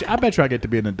 I bet you I get to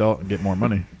be an adult and get more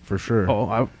money, for sure.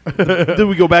 Do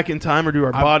we go back in time, or do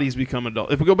our bodies become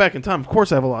adult? If we go back in time, of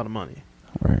course I have a lot of money.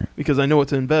 Right. Because I know what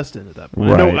to invest in at that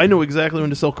point. Right. I know exactly when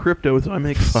to sell crypto, so I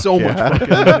make so much fucking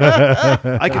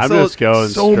money. I can I'm sell just it going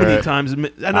so many straight. times, and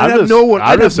I I'm have just- no one. I I'm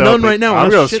have just none hoping- right now. I'm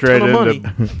and going a shit straight ton of money.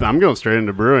 into. I'm going straight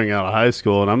into brewing out of high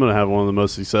school, and I'm going to have one of the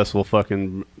most successful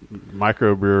fucking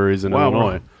microbreweries in Wow,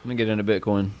 Illinois. let me get into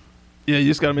Bitcoin. Yeah, you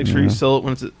just got to make sure you sell it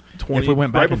when it's at 20. If we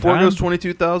went back right in before it time- goes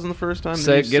 22,000 the first time,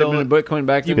 Say, then you get sell them into it, Bitcoin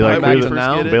back You then. buy Buy it back when you to first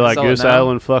now. get it. Be like sell it Goose now.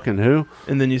 Island, fucking who?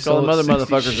 and then you Sell sell them it other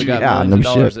 60 motherfuckers that got Yeah, millions no of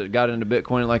dollars shit. that got into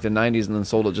Bitcoin in like the 90s and then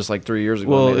sold it just like 3 years ago.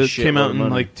 Well, and made a it shit came load out of in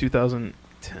money. like 2000.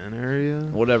 10 area.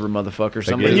 Whatever, motherfucker. And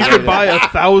Somebody you could buy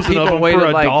 1,000 of them for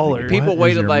 $1. People What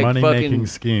waited is your like money-making fucking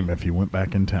scheme if you went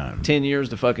back in time. 10 years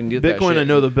to fucking get that Bitcoin, shit. I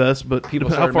know the best, but People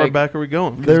how started far making- back are we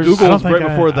going? 'Cause There's- Google I was don't right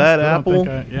think before I that. still don't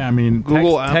Apple. think I mean,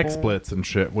 Google, tech Apple. splits and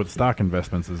shit with stock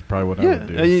investments is probably what I Yeah, would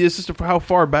do. I mean, it's just how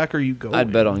far back are you going?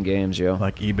 I'd bet on games, yo.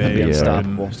 Like I'd eBay. be and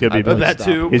unstoppable. He's gonna be- I'd be that too.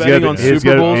 unstoppable. He's Betting gonna on be, he's Super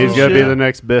gonna, Bowls he's and gonna be shit. the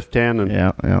next Biff Tannen.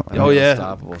 Yeah. Oh, yeah.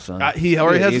 Unstoppable, son. He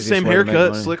already You're has the easiest same way to make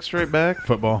haircut, money. slick straight back.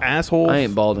 Football. Assholes. I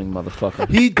ain't balding, motherfucker.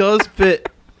 He does fit.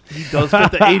 He does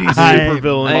fit the 80s I super ain't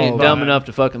villain. I ain't vibe. dumb enough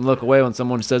to fucking look away when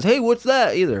someone says, "Hey, what's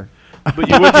that?" either. But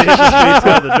you would hit his face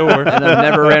out the door. And I've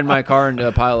never ran my car into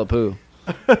a pile of poo.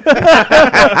 What you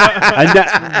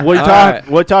All talk? right.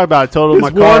 What you talk about? I told him my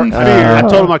His car. one I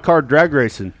told him my car drag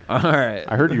racing. All right.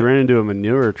 I heard you ran into a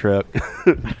manure truck.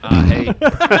 I hate.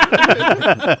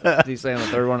 Did he say on the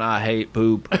third one? I hate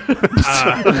poop.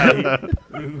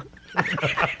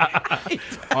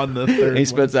 On the third He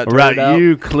spits that right, turd out.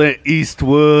 you Clint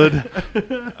Eastwood.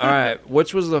 All right.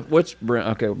 Which Brent?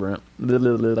 Okay, Brent.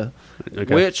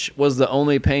 Okay. Which was the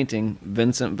only painting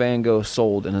Vincent van Gogh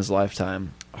sold in his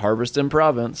lifetime? Harvest in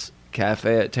Provence,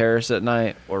 Cafe at Terrace at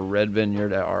Night, or Red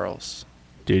Vineyard at Arles?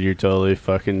 Dude, you're totally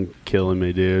fucking killing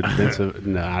me, dude.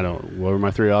 No, I don't. What were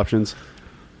my three options?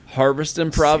 Harvest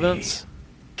in Provence,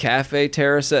 Cafe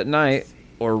Terrace at Night,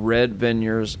 or Red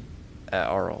Vineyards at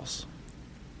Arles?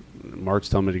 Mark's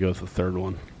telling me to go with the third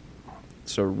one.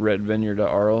 So Red Vineyard at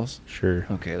Arles? Sure.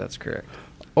 Okay, that's correct.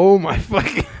 Oh my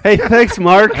fucking! Hey, thanks,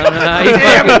 Mark. I don't know how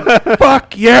you fucking-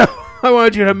 Fuck you! I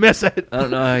wanted you to miss it. I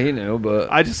don't know how you knew,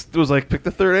 but I just was like, pick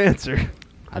the third answer.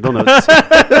 I don't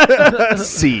know.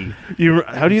 C.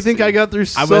 How do you think I got through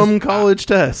I was- some college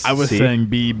tests? I was C. saying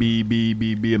B, B, B,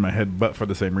 B, B in my head, but for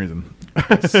the same reason.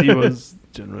 C was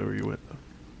generally where you went.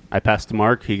 I passed to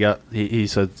Mark. He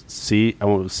said C. I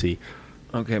went with C.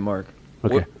 okay, Mark.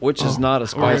 Okay. Which is not a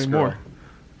Spice Girl? more.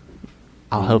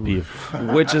 I'll help you.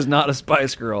 Which is not a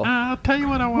Spice Girl? I'll tell you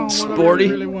what I want. What Sporty? I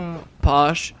really want.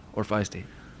 Posh or feisty?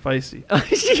 Feisty.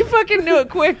 You fucking knew it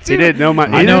quick, He didn't know my.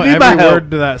 I he know didn't need my every help.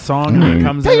 word to that song. and When it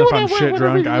comes in, if I'm shit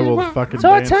drunk, I will fucking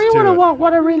dance to it.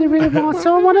 what I really want.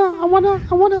 So I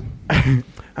wanna.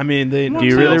 I mean, they. Do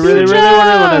you really want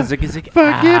to ziggy ziggy?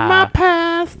 Forget my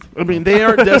past. I mean, they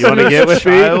aren't You want to Destiny's get with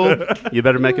Child. me? You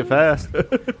better make it fast.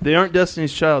 They aren't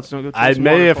Destiny's Child. So don't go. I chase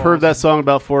may have heard that waterfalls. song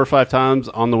about 4 or 5 times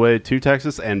on the way to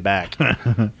Texas and back.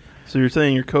 So you're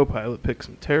saying your co-pilot picked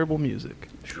some terrible music?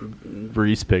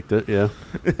 Reese picked it. Yeah.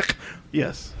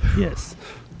 Yes. Yes.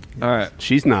 All right.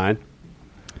 She's 9.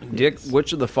 Dick,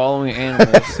 which of the following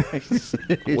animals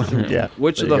Yeah,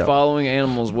 which there of you the go. following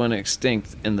animals went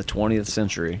extinct in the 20th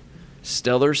century?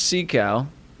 Stellar sea cow,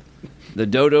 the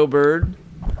dodo bird,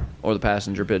 or the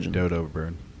passenger pigeon? Dodo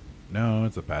bird. No,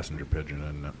 it's a passenger pigeon,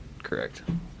 isn't it? Correct.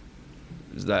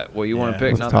 Is that what you want Yeah. to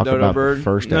pick, Let's not talk the dodo about bird? the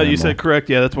first No, animal. you said correct.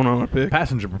 Yeah, that's one I'm gonna pick.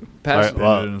 Passenger Pass- All right,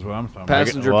 well, pigeon is what I'm talking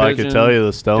Passenger I pigeon. can tell you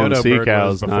the stone Dodo sea bird cow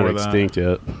was is not before that. extinct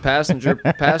yet. passenger about.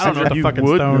 I don't know passenger what the You fucking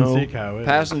would stone know. sea cow is.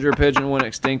 passenger pigeon went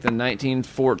extinct in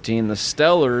 1914. The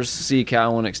Stellar's sea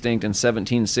cow went extinct in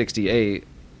 1768,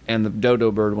 and the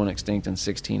dodo bird went extinct in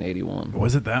 1681.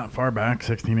 Was it that far back?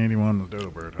 1681 was dodo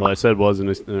bird. Well, I said wasn't.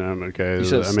 Okay. You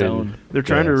said I stone. mean, They're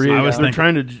trying to yes. re. I was they're thinking-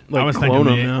 trying to I was clone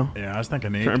thinking them now. Yeah, I was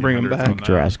thinking Trying to bring 'em 1800s back. on that.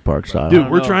 Jurassic Park style. Dude,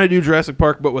 don't we're know. trying to do Jurassic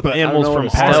Park, but with But I don't animals know from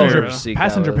what a stellar Passenger, Australia. sea cow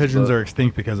passenger is, pigeons but- are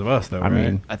extinct because of us, though, I right?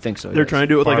 mean, I think so. They're yes. trying to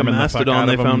do it with like a Farming the fuck mastodon out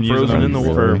they of 'em, found using frozen in the them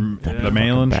water. for Yeah. the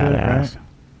mail and shit, badass. right?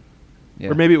 Yeah.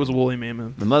 Or maybe it was a woolly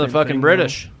mammoth. The Same motherfucking thing,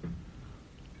 British.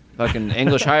 Fucking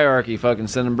English hierarchy fucking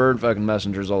sending bird fucking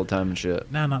messengers all the time and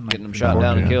shit. No, not Getting them shot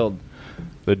down and killed.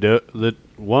 The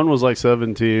one was like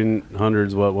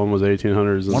 1700s. What one was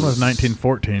 1800s? One was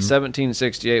 1914.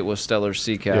 1768 was Stellar's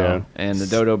sea cow, Yeah. and the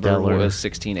dodo bird Stellar. was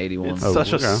 1681. It's Oh,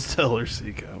 such okay. a stellar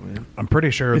sea cow, man. I'm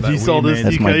pretty sure If that you saw we this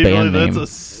made, That's my sea cow, you'd be band like, name.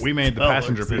 that's a we made the stellar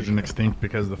passenger sea pigeon cow. extinct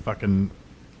because of the fucking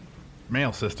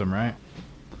mail system, right?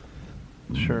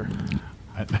 Sure.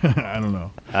 I don't know.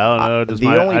 I don't know. Just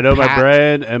the only I know my pat-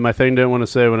 brain and my thing didn't want to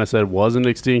say when I said wasn't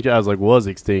extinct. I was like was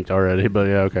extinct already, but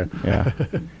yeah, okay. Yeah.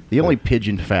 The only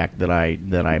pigeon fact that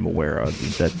I'm aware of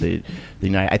is that the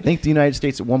I think the United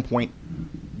States at one point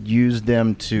used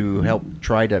them to help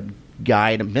try to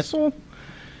guide a missile.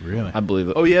 Really? I believe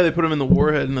it. Oh yeah, they put them in the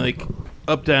warhead and like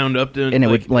up down, And it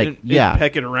would, like, it'd yeah.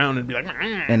 peck it around and be like,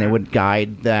 And it would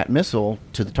guide that missile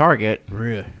to the target.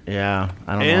 Really? Yeah,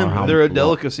 I don't know how. and they're a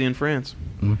delicacy in France.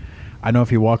 I know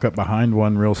if you walk up behind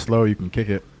one real slow, you can kick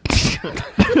it.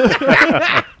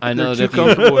 I know They're that too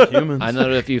comfortable with humans. I know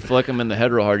that if you flick them in the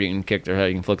head real hard, you can kick their head.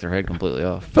 You can flick their head completely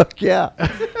off. Fuck yeah.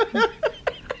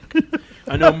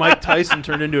 I know Mike Tyson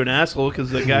turned into an asshole because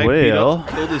the guy beat Well. up,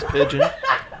 killed his pigeon.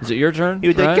 Is it your turn? He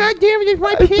was like, Ryan? God damn it, it's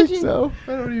my pigeon. So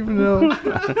I don't even know.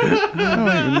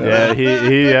 Yeah,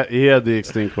 he had the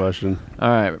extinct question. All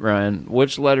right, Ryan.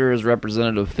 Which letter is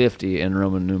representative 50 in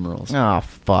Roman numerals? Oh,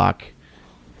 fuck.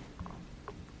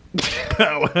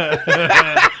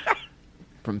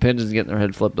 From pigeons getting their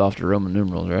head flipped off to Roman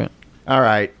numerals, right? All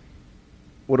right.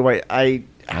 What do I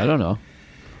I don't know.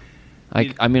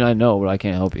 I mean, I know, but I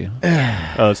can't help you.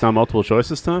 Oh, it's not multiple choice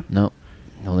this time? No.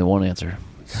 Only one answer.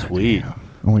 Sweet.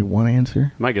 only one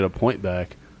answer? Might get a point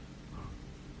back.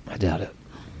 I doubt it.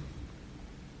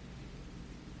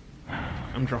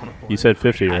 I'm drawing a blank. You said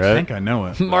 50, right? I think I know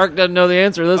it. Mark doesn't know the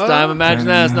answer this time. Imagine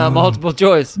that. It's not multiple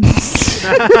choice. It's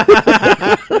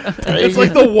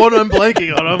like the one I'm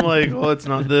blanking on. I'm like, well, it's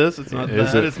not this. It's not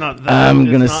Is that. it? It's not that. I'm it's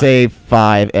going to not- say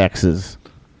 5 X's.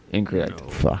 Incorrect.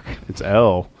 Fuck. It's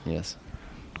L. Yes.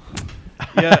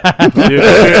 Yeah.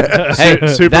 Hey,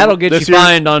 Super- that'll get this you year-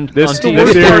 fined on this- TV.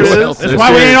 this year's- That's this That's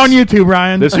why we ain't on YouTube,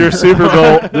 Ryan. This year's Super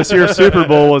Bowl. This year's Super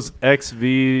Bowl was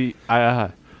XVII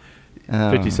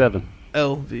 57.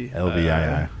 LV.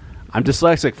 LVII. I'm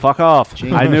dyslexic. Fuck off.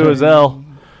 I knew it was L.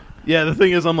 Yeah, the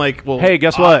thing is, I'm like, well, Hey,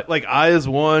 guess what? Like I is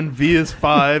 1, V is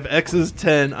 5, X is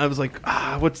 10. I was like,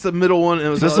 what's the middle one? And it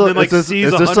was Is this and then, the- like is this- C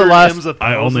is is this the 100, last- M's 1,000.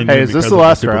 I only Hey, knew is this because the of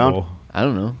last Super round? Bowl. I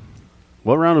don't know.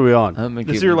 What round are we on? I haven't been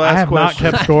This is keeping- your I last have not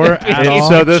question. kept score at And all.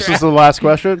 so this is the last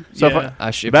question. So Yeah. if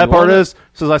I should- the bad if you part want is,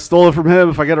 since I stole it from him,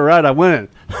 if I get it right, I win.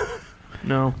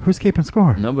 No. Who's keeping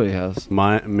score? Nobody has.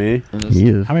 Me. And this- He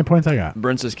is. How many points I got?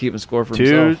 Brent's is keeping score for 2,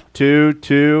 himself. 2,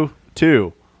 2,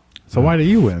 2. So why do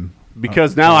you win?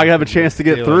 Because now I have a chance to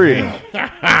get 3.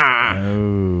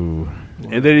 Oh.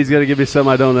 And then he's going to give me some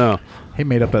I don't know. He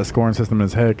made up that scoring system in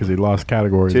his head because he lost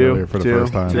categories 2, earlier for the 2,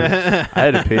 first time. 2. I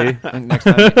had to pee. I think next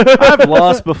time, I've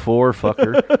lost before,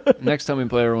 fucker. next time we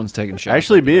play, everyone's taking shots.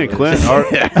 Actually, me and Clint are.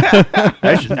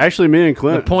 Actually, me and The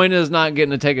Clint. point is not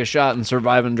getting to take a shot and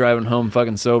surviving driving home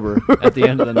fucking sober at the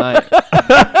end of the night.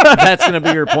 That's going to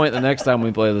be your point the next time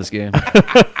we play this game.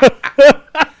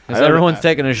 Because everyone's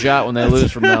taking a shot when they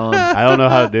lose from now on. I don't know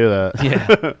how to do that.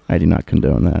 Yeah. I do not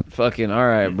condone that. Fucking all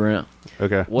right, Brent.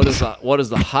 Okay. What is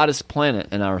the hottest planet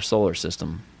in our solar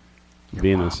system?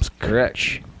 Venus.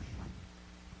 Correct.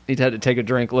 He'd had to take a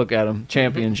drink. Look at him.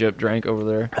 Championship drink over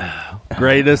there.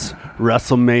 Greatest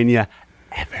WrestleMania.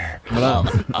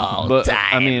 But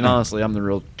I mean, honestly, I'm the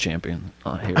real champion.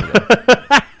 Oh, here we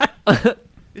go.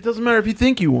 It doesn't matter if you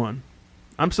think you won.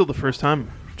 I'm still the first time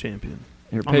champion.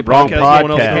 Your On the paper wrong podcast, no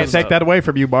one else podcast. Can't take that away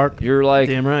from you, Bark. You're like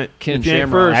Damn right. Ken If you ain't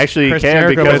Shamrock. first, Actually, you Chris can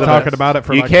Jericho because was of talking about it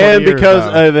for you like can 20 years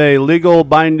because now. of a legal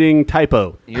binding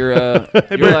typo. You're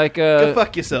like go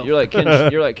fuck yourself. You're like Ken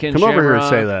Come over here and Shamrock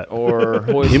say that. or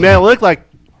Hoist. You may look like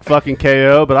fucking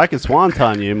KO, but I can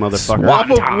swanton you, motherfucker.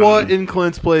 Off of what in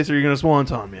Clint's place are you going to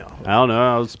swanton me off? I don't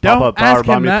know. I was pop Don't up power ask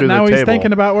him bomb you that. through Now the he's table.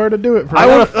 thinking about where to do it. For I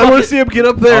want to see him get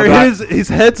up there. All right. His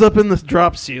head's up in the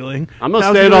drop ceiling. I'm gonna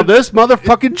How's stand he on this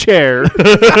motherfucking chair,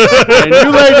 and you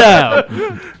lay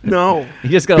down. No. You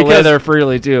just gotta lay Because- there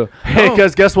freely too. Hey,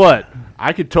 because guess what?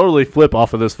 I could totally flip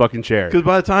off of this fucking chair. Because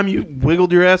by the time you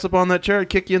wiggled your ass up on that chair, I'd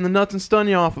kick you in the nuts and stun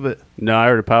you off of it. No, I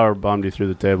already power bombed you through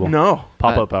the table. No.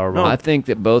 Pop up power bomb. I think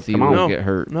that both of you Come on. will No. get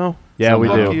hurt, No. Yeah, we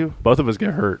Fuck do. you. Both of us get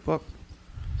hurt. Fuck.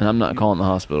 and I'm not calling the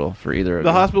hospital for either of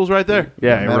The you. hospital's right there.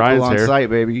 Yeah, Medical Ryan's on here. site,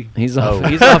 baby. He's off. Oh.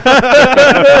 He's off.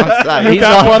 On site. He's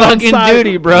off fucking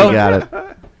duty, You bro. got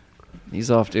it.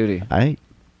 He's off duty.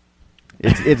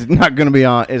 It's not going to be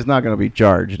on. It's not going to be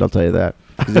charged. I'll tell you that.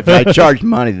 Because if I charge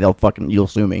money, you'll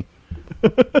sue me. I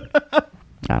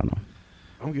don't know.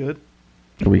 I'm good.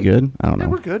 Are we good? I don't Yeah,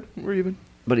 know. we're good. We're even.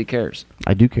 But he cares.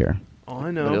 I do care. All I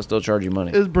But know he'll still charge you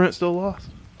money. is Brent still lost.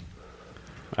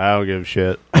 I don't give a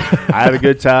shit. I had a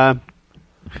good time.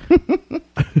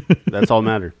 That's all that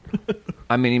mattered.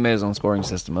 I mean, he made his own scoring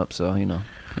system up, so you know.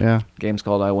 Yeah. Game's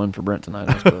called I win for Brent tonight.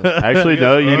 I suppose. Actually,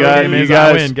 no. You The guys, game you is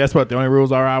I win. guys, Guess what? The only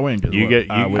rules are I win. Guess you what?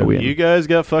 get I you, win. you guys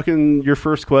got fucking your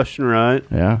first question right,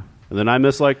 Yeah. and then I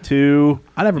missed like 2.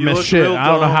 I never You missed look shit. real I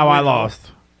don't know dumb. how I We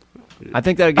lost. I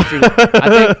think that'll get you.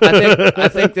 I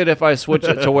think that if I switch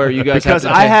it to where you guys Because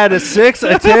have to I take- had a 6,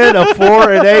 a 10, a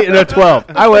 4, an 8, and a 12.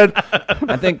 I win.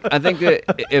 I think that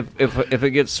if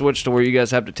it gets switched to where you guys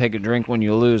have to take a drink when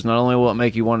you lose, not only will it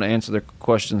make you want to answer the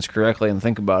questions correctly and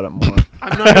think about it more,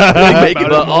 I'm not gonna think about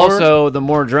but it more. also the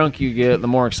more drunk you get, the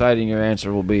more exciting your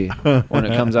answer will be when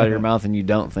it comes out of your mouth and you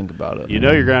don't think about it. You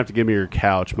know you're gonna have to give me your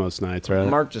couch most nights, right?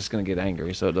 Mark's just gonna get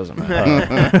angry, so it doesn't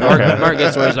matter. Mark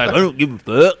gets where he's like, I don't give a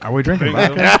fuck. Are we drinking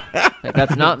vodka?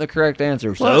 That's not the correct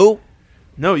answer. So,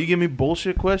 No, you give me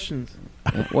bullshit questions.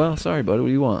 well, sorry, buddy. What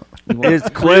do you want? You want It's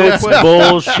Clint's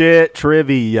bullshit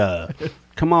trivia.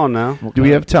 Come on now. Do we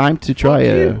have time to try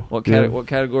a? What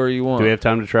category you want? Do we have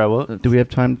time to try what? Do we have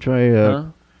time to try a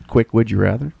quick Would You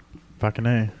Rather? Fucking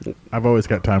A. I've always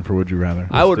got time for Would You Rather.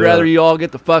 I would rather you all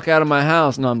get the fuck out of my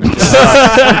house. No, I'm just kidding.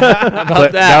 How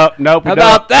about that? Nope. How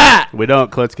about that? We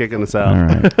don't. Clint's kicking us out. All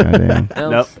right. Goddamn.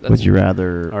 Nope. Would you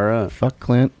rather All right. fuck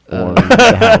Clint or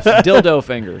the house? Dildo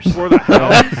fingers. For the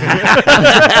house.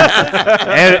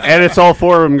 and it's all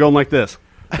four of them going like this.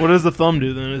 What does the thumb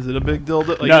do then? Is it a big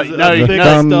dildo? Like, No, is it no, a you- big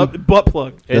no. butt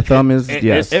plug? The thumb is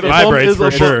yes. It The vibrates thumb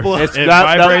is for a sure. butt plug. It's It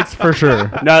not- vibrates for sure.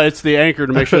 No, it's the anchor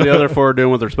to make sure the other four are doing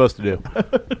what they're supposed to do.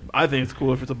 I think it's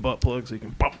cool if it's a butt plug so you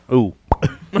can pop. Ooh.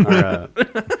 All right.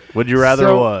 Would you rather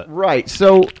So- what? Right.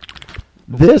 So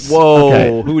this. Whoa,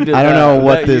 okay, who did I don't that? know Was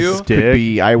what that this you? could Dick.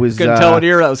 be. I was Couldn't tell what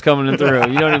ear that was coming in through.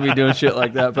 You don't even be doing shit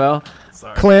like that, pal.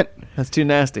 Clint. That's too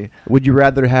nasty. Would you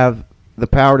rather have the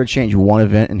power to change one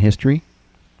event in history,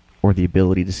 or the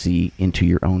ability to see into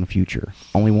your own future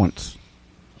only once?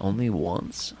 Only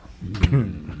once.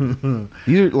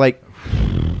 These are like,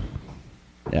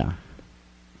 yeah.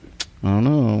 I don't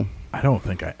know. I don't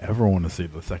think I ever want to see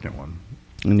the second one.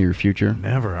 Into your future.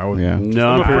 Never. I would. Yeah. No,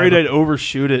 I'm I'm afraid I'd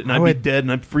overshoot it and I I'd be would- dead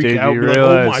and I'd freak Dude, out. you And be like,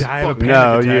 realize- oh my Die of a fuck. panic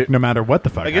No, attack, you- no matter what the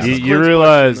fuck. I guess happens. it's You Clint's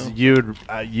realize question,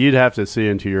 you'd have to see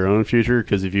into your own future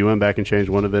because if you went back and changed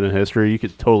one event in history, you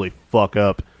could totally fuck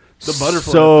up The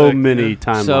butterfly so effect, many yeah.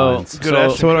 timelines. Good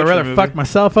Ashton So would I Kutcher rather movie. fuck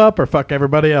myself up or fuck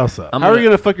everybody else up? I'm How are you gonna-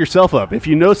 going to fuck yourself up? If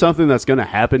you know something that's going to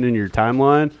happen in your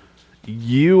timeline,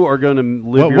 you are going to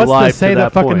live your what's to life say to that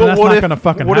that fucking- point. But That's what not if, gonna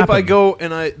fucking what if I happen. go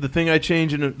and the thing I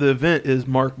change in the event is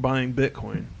Mark buying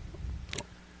Bitcoin?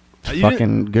 You didn't-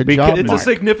 Fucking good Because job, It's Mark. a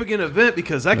significant event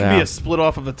because that can be Yeah. a split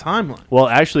off of a timeline. Well,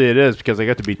 actually, it is because I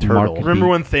got to be Turtle. Mark- Remember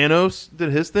when Thanos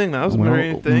did his thing? That was a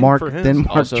very thing Mark, for him. then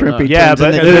Mark Also Trippy not. Yeah, turns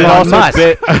but into then it Elon also Musk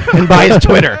bit, and buys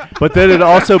Twitter. but then it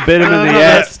also bit him in the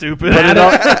That's ass. stupid. But,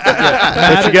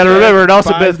 but you got to remember, it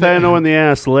also bit Thanos in the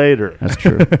ass later. That's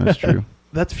true. That's true.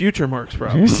 That's future Mark's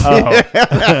problem.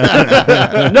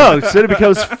 Oh. No, instead it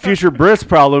becomes future Brent's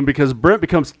problem because Brent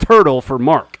becomes Turtle for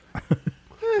Mark.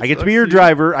 I get to be your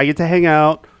driver. I get to hang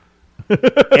out,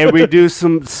 and we do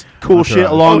some cool shit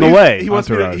Entourage. along the way. He wants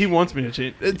me to. Entourage. He wants me to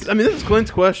change. I mean, this is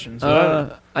Clint's question,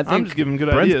 so I I'm think just giving good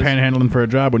Brent's ideas. panhandling for a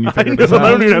job when you I figure know, this I out.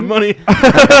 don't even have money.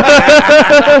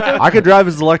 I could drive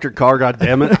his electric car. God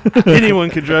damn it! Anyone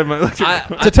can drive my electric.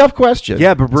 It's a tough question.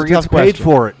 Yeah, but It's a we're tough gets paid question.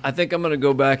 for it. I think I'm gonna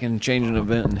go back and change an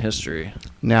event in history.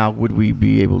 Now, would we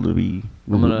be able to be?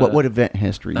 I'm gonna- What event in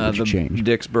history would you The change?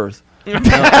 Dick's birth. No.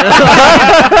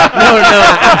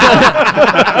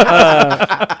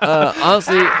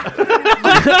 Honestly,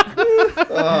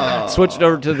 switched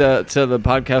over to the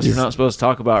podcast we're not supposed to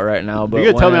talk about right now. But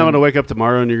You're gonna tell me I'm when gonna wake up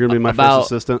tomorrow and you're gonna be my about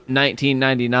first assistant.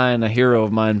 1999, a hero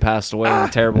of mine passed away in a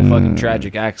terrible fucking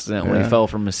tragic accident when he fell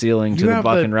from a ceiling to You the have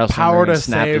fucking the wrestling power ring to and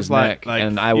snapped save, his like- neck.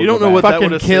 And I would You don't go know what back. that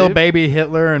Fucking would've kill saved. baby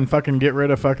Hitler and fucking get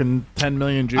rid of fucking 10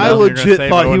 million Jews. I and you're gonna legit save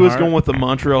thought he Owen was Hart? going with the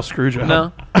Montreal Screwjob.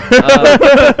 No.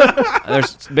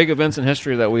 There's big events in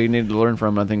history that we need to learn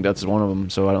from. I think that's one of them.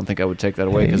 So I don't think I would take that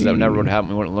away because that never would happen.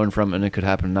 We wouldn't learn from it, and it could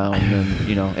happen now. And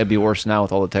then, it'd be worse now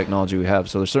with all the technology we have.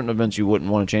 So there's certain events you wouldn't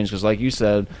want to change because, like you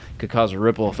said, it could cause a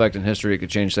ripple effect in history. It could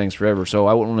change things forever. So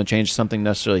I wouldn't want to change something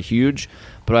necessarily huge,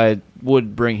 but I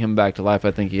would bring him back to life.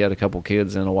 I think he had a couple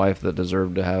kids and a wife that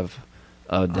deserved to have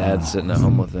a dad sitting at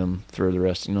home with him for the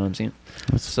rest. You know what I'm saying?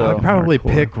 So I'd probably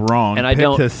hardcore. pick wrong. And I pick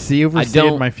don't- to see I oversee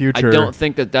don't. my future. I don't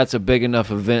think that that's a big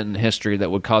enough event in history that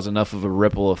would cause enough of a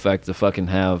ripple effect to fucking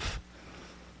have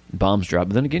bombs drop.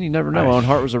 But then again, you never know. Owen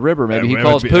Hart was a ribber. Maybe he It would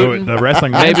calls be- Putin. The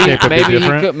wrestling Maybe landscape would be maybe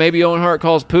different. maybe Owen Hart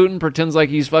calls Putin, pretends like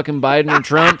he's fucking Biden and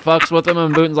Trump, fucks with him,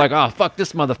 and Putin's like, "Oh fuck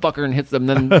this motherfucker," and hits them.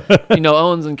 Then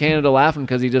Owen's in Canada laughing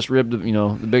because he just ribbed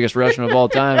the biggest Russian of all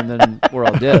time, and then we're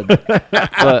all dead.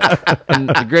 But in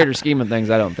the greater scheme of things,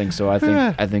 I don't think so. I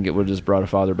think it would have just brought a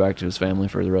father back to his family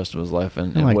for the rest of his life,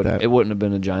 and I like that. it wouldn't have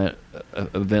been a giant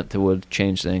event that would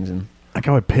change things. And Like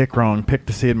I would pick wrong, pick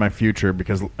to see in my future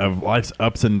because of life's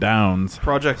ups and downs.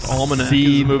 Project Almanac is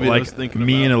See the movie I like was thinking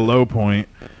me in about. a low point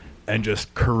and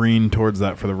just careen towards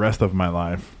that for the rest of my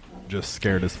life. Just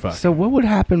scared as fuck. So what would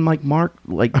happen, like Mark,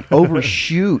 like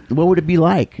overshoot? What would it be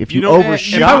like if you know,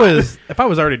 overshot? if I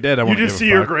was already dead, I You wouldn't just give see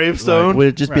a your fuck. gravestone. Would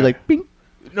it just be Right. like, bing?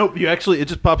 Nope, it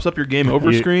just pops up your game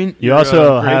over screen. You your,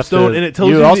 also have gravestone, to. and it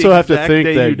tells you the also have to exact think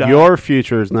day you that die. your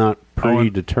future is not Owen-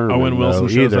 predetermined. Owen Wilson though,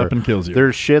 shows either. up and kills you.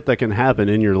 There's shit that can happen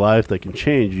in your life that can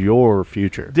change your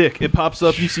future. Dick, it pops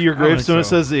up. You see your I don't think gravestone. It so.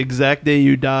 says the exact day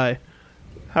you die.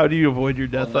 How do you avoid your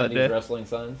death that day? wrestling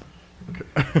signs.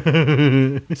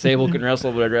 Sable can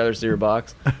wrestle, but I'd rather see her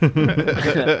box.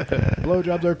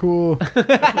 Blowjobs are cool.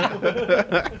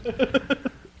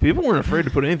 People weren't afraid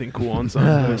to put anything cool on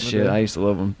signs. Shit, I used to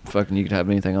love them. Fucking, you could have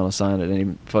anything on a sign at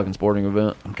any fucking sporting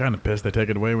event. I'm kind of pissed they take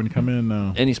it away when you come in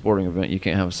now. Any sporting event, you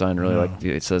can't have a sign really No. like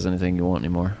it says anything you want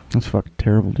anymore. That's fucking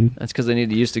terrible, dude. That's because they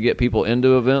used to get people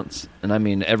into events, and I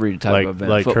mean every type Like- of event,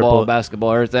 like football, triple-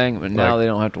 basketball, everything. But now like- they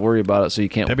don't have to worry about it, so you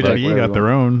can't. WWE got their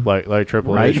own. Like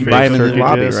Triple Right? H. You buy them in the Turkey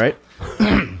lobby, Jizz. right?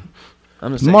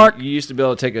 I'm just saying, Mark- you used to be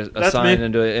able to take a That's sign me.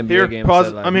 into an NBA Here, game pause.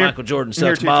 and say, like, I'm here. Michael Jordan I'm here,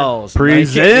 sucks teacher. balls.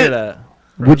 Present. Now you can't do that.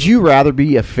 Would you rather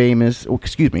be a famous,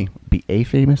 be a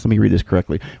famous? Let me read this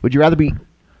correctly. Would you rather be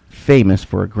famous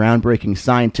for a groundbreaking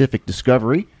scientific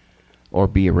discovery or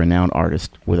be a renowned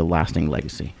artist with a lasting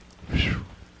legacy?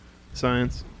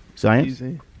 Science. Science?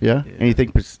 Easy. Yeah? Yeah.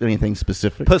 Anything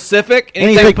specific? Pacific?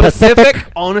 Anything Anything Pacific?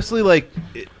 Pacific? Honestly, like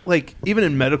even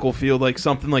in medical field, like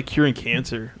something like curing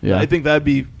cancer. Yeah. I think that'd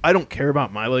be. I don't care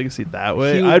about my legacy that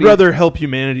way. He would I'd be- rather help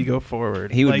humanity go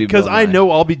forward. He would be because Bill I Nye. know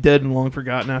I'll be dead and long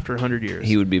forgotten after 100 years.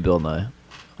 He would be Bill Nye.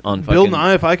 On Bill fucking-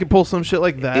 Nye, if I could pull some shit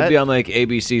like He'd that, be on like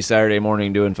ABC Saturday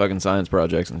morning doing fucking science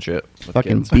projects and shit. with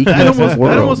Fucking kids. beacon that of the almost,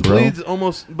 world, that almost bro. bleeds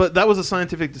almost. But that was a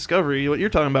scientific discovery. What you're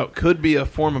talking about could be a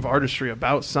form of artistry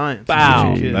about science. Bow.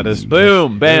 Teaching kids. That is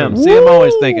Boom, bam. See, I'm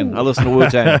always thinking. I listen to Wu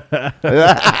Tang.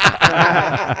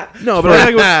 No, but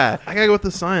I gotta go with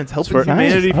the science, helping for-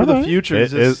 humanity Nice. for the Alright. future.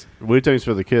 is just- Wu-Tang's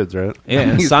for the kids, right? Yeah,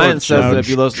 and He's science full of says that if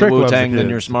you listen Trick to loves Wu the Tang, then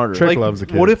kids. you're smarter. Trick like, loves the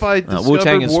kids. what if I discovered Wu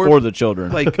Tang is war- for the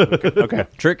children. like Okay.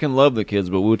 Trick can love the kids,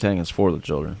 but Wu Tang is for the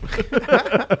children.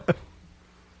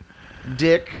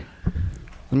 Dick.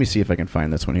 Let me see if I can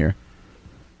find this one here.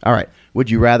 All right. Would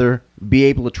you rather be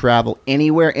able to travel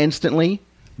anywhere instantly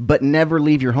but never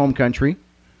leave your home country,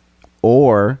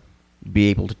 or be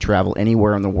able to travel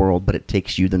anywhere in the world but it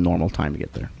takes you the normal time to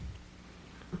get there?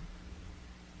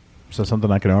 So something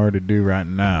I can already do right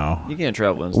now, You can't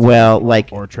travel instantly. Well, like,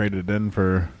 or trade it in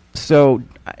for so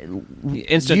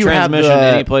Instant you have transmission the-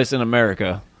 any place in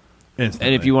America. instantly.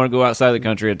 And if you want to go outside the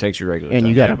country, it takes you regular and time.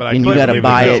 you got Yeah, but I to and you couldn't got to leave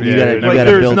buy the it. You country. got to Yeah, you like got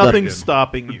to there's build nothing up.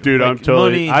 stopping you, Dude, like, I'm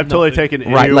totally money, taking nothing.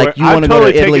 anywhere. Right, like, you I'm wanna go to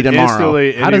totally Italy taking tomorrow.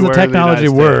 instantly How does the anywhere in the technology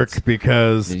United work? States.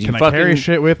 Because You can I fucking- carry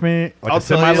shit with me? Like I'll a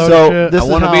tell you. semi-loaded So shit? this I is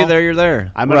want to be how- there, you're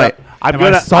there. I'm gonna, Right. I'm Am I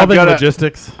gonna, solving I'm gonna,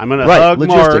 logistics? I'm gonna Right, hug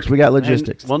logistics. Mark. We got and-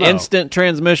 logistics. well, no. Instant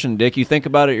transmission, Dick. You think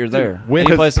about it, you're there. With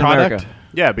Any place in product? America.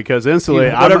 Yeah, because instantly,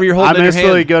 Whatever you're holding I'm in your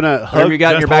instantly hand. gonna Whatever hug. you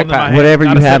got in your just holding in my backpack. hand. Whatever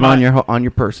Not you a have semi. on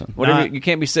your person. Whatever Not- you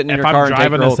can't be sitting in If your I'm car and take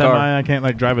driving your a whole semi, car. I can't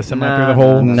like drive a semi Nah. through the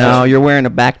hole. No, you're wearing a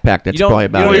backpack. That's You don't, probably you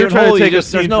about don't it. You're even trying to hold. take You a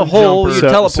just, there's scene no from hole. Jumper. You So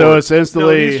teleport. it's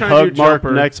instantly he's trying to do hug Mark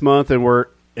Jumper. next month, and we're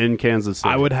in Kansas City.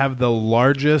 I would have the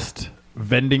largest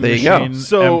vending There you go. machine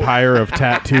So- empire of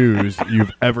tattoos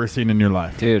you've ever seen in your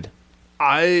life. Dude,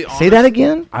 Say that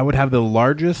again. I would have the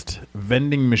largest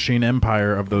vending machine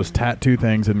empire of those tattoo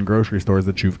things in grocery stores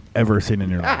that you've ever seen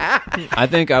in your life. I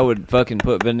think I would fucking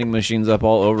put vending machines up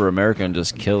all over America and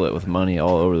just kill it with money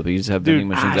all over the place. You just have vending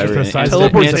machines just everywhere. a size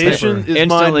Teleportation Instant- is my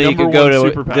Instantly, you number could go one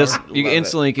to superpower. this. You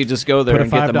instantly could just go there Put a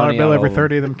and get the $5 money bill out every of them.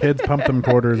 30 of them kids, pump them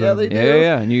quarters Yeah, in. they do.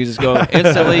 Yeah, and you just go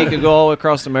instantly. You could go all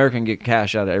across America and get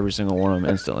cash out of every single one of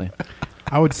them instantly.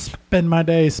 I would spend my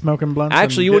day smoking blunts.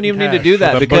 Actually, and you wouldn't getting even need to cash do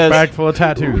that with a book because- bag full of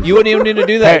tattoos. You wouldn't even need to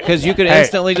do that Hey, because you could hey,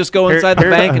 instantly just go here- inside the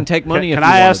here- bank and take money. Can if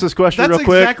you I ask wanted. this question That's real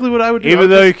quick? exactly what I would do. Even I'd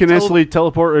though just you can tele- instantly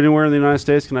teleport anywhere in the United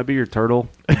States, can I be your turtle?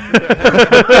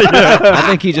 I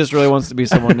think he just really wants to be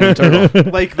someone named Turtle.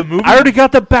 like the movie. I already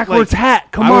got the backwards Like, hat.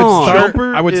 Come I would on. start,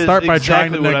 Jumper I would is start by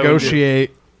exactly trying what to I would do.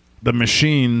 negotiate the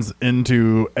machines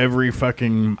into every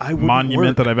fucking I wouldn't monument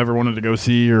work. that I've ever wanted to go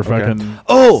see or fucking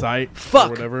Oh, site fuck.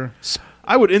 or whatever.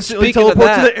 I would instantly Speaking of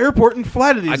teleport to that- the airport and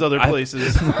fly to these I- other I-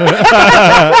 places.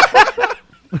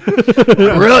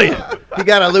 Brilliant. You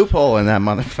got a loophole in that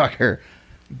motherfucker.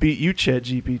 Beat you, Chat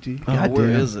GPT. Oh, where Goddamn.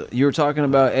 is it? You were talking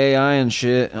about AI and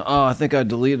shit. Oh, I think I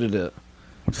deleted it.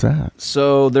 What's that?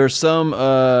 So there's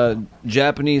some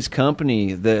Japanese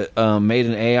company that made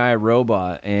an AI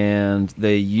robot, and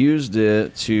they used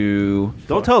it to.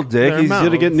 Don't tell Dick. Their He's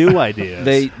going to get mouths. new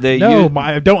ideas. They No, used,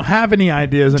 I don't have any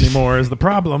ideas anymore. Is the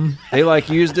problem? they like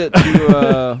used it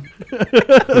to.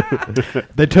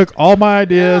 They took all my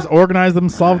ideas, organized them,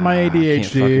 solved my fucking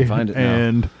ADHD, find it now.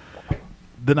 and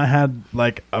then I had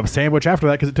like a sandwich after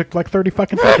that because it took like 30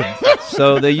 fucking seconds.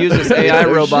 So they use this AI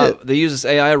Oh, robot. shit. They use this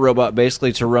AI robot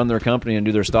basically to run their company and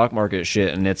do their stock market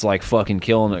shit, and it's like fucking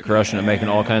killing it, crushing it, making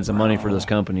all kinds of money for this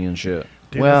company and shit.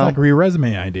 Dude, Well- that's like a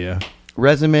resume idea.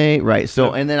 Resume, right?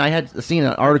 So, and then I had seen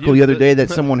an article the other day that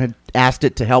someone had asked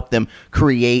it to help them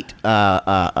create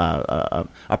a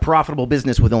profitable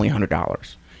business with only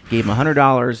 $100. Gave him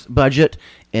 $100 budget,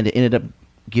 and it ended up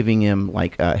giving him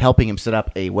like helping him set up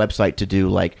a website to do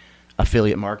like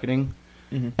affiliate marketing,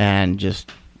 and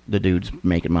just the dude's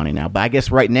making money now. But I guess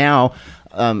right now,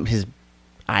 his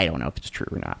I don't know if it's true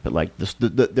or not, but like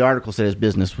the article said his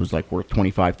business was like worth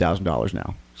 $25,000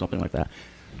 now, something like that.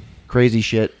 Crazy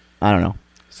shit. I don't know.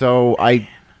 So I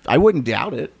wouldn't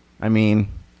doubt it. I mean,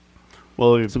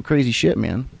 Well, some crazy shit,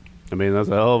 man. I mean, that's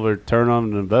a hell of a return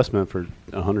on an investment for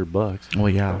 $100. Well,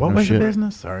 yeah. What no was the shit.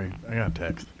 business? Sorry, I got a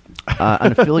text.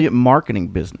 An affiliate marketing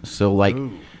business. So like,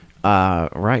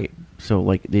 right. So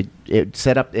like it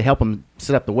helped them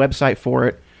set up the website for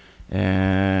it,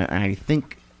 and I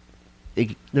think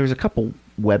there's a couple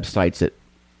websites that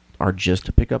are just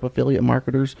to pick up affiliate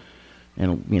marketers,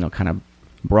 and kind of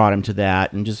brought him to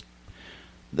that, and just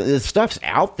the stuff's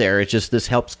out there. It's just this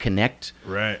helps connect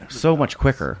so much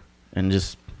quicker, and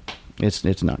just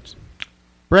it's nuts.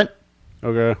 Brent,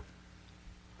 Okay.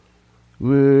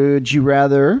 would you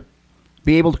rather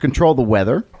be able to control the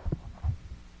weather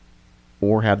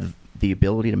or have the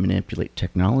ability to manipulate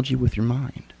technology with your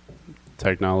mind?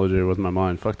 Technology with my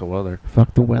mind. Fuck the weather.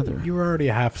 Fuck the weather. You were already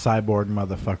a half cyborg,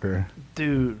 motherfucker.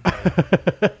 Dude.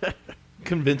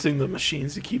 Convincing the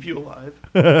machines to keep you alive.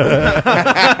 Why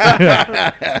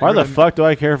the fuck do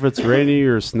I care if it's rainy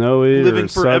or snowy Living or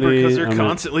forever sunny? because they're I mean,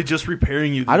 constantly just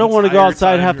repairing you. I don't want to go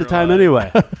outside half the time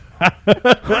anyway.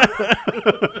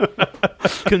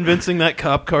 Convincing that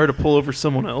cop car to pull over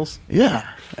someone else. Yeah,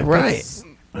 right.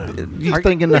 You're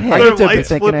thinking Their ahead. lights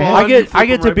flip on. I get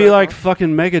flip to right be back like on. fucking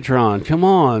Megatron. Come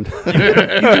on.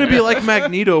 You're going to be like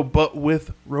Magneto, but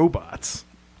with robots.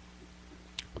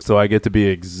 So I get to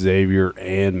be Xavier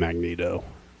and Magneto.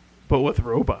 But with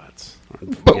robots.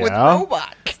 But with Yeah.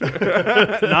 robots.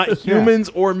 Not humans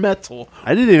or metal.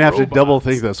 I didn't even have to Robots. double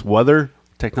think this. Weather,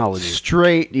 technology.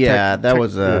 Straight, yeah. That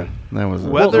was a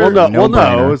Weather-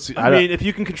 no. It's, I mean, if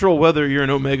you can control weather, you're an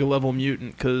Omega level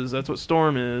mutant because that's what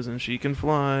Storm is, and she can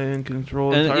fly and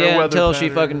control And entire yeah, weather until she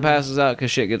pattern. fucking passes out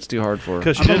because shit gets too hard for her.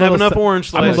 Because she I'm a didn't have little enough sa-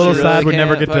 orange I'm a slices. little She sad really we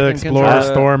never can't get to fucking explore control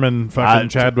it. Storm and fucking I-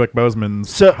 Chadwick Boseman's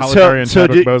so Halle and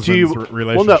Chadwick Boseman's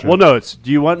relationship. Well, no. It's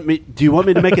do you want me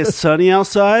to make it sunny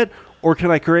outside, or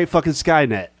can I create fucking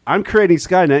Skynet? I'm creating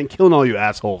Skynet and killing all you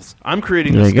assholes. I'm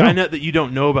creating There a you go. Skynet that you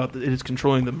don't know about that is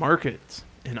controlling the markets.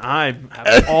 And I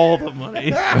have all the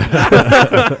money.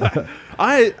 I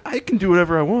can do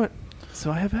whatever I want.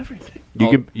 So I have everything.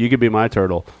 You could be my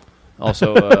turtle.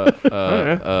 Also,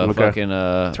 Okay. fucking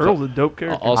Turtle's a dope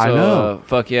character. Also, I know.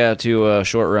 fuck yeah to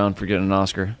Short Round for getting an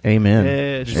Oscar. Amen.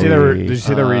 Yeah, Did you see the Hey. did you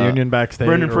see the reunion backstage?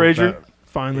 Brendan or Fraser that-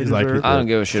 finally He's like- deserved I it. don't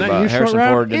give a shit Is that about you, Short Harrison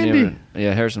Round? Ford. Didn't Indy. even.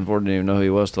 Yeah, Harrison Ford didn't even know who he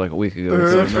was till like a week ago.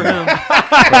 Good for him.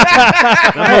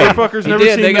 That motherfucker's He never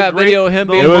did. seen They got the video of him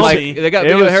the being was- like, Mummy. they got it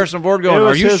video of was- Harrison Ford it going, "Are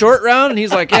was you his- Short Round?" And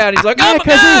he's like, "Yeah." And he's like, "Oh Yeah, my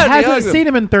because he god!" hasn't seen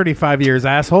him in 35 years,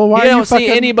 asshole. Why He are you don't see fucking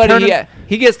anybody. turning-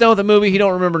 He gets done with the movie. He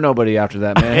don't remember nobody after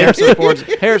that, man. Harrison Ford's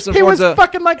He was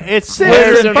fucking like It's six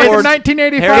Harrison in fucking Ford's-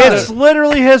 1985. It's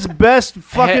literally his best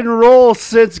fucking role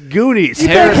since Goonies. You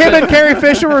think Harrison- him and Carrie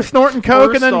Fisher were snorting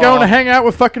coke and then First going to off- hang out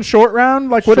with fucking Short Round?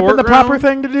 Like, would have been Short the proper Round?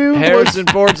 thing to do? Harrison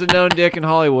Ford's a known dick in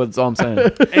Hollywood. That's all I'm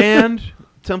saying. And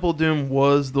Temple Doom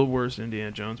was the worst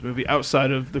Indiana Jones movie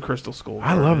outside of the Crystal Skull.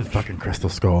 I love garbage. fucking Crystal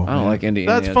Skull. I don't like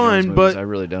Indiana That's Jones fine, movies. but- I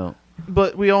really don't.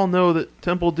 But we all know that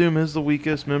Temple Doom is the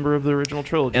weakest member of the original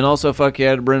trilogy. And also, fuck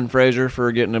yeah to Brendan Fraser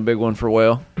for getting a big one for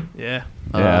Whale. Yeah.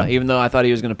 Yeah. Even though I thought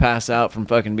he was going to pass out from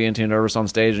fucking being too nervous on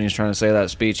stage and he was trying to say that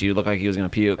speech, he looked like he was going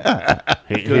to puke.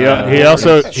 He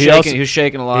also He was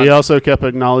shaking a lot. he also kept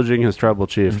acknowledging his tribal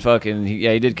chief. And fucking,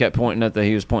 he did kept pointing at that.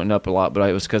 He was pointing up a lot, but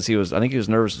it was because I think he was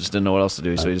nervous, just didn't know what else to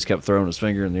do, so he just kept throwing his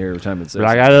finger in the air every time it said.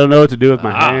 Like I don't know what to do with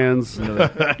my hands. You know,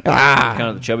 kind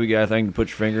of the chubby guy thing to put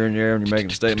your finger in the air when you're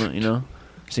making a statement. You know,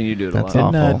 I've seen you do it a That's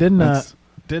lot. awful.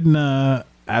 Didn't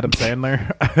Adam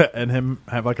Sandler and him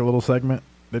have like a little segment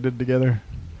they did together,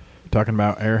 talking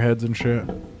about airheads and shit?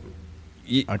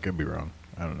 Ye- I could be wrong.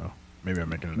 I don't know. Maybe I'm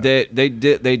making it up.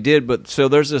 They did, but so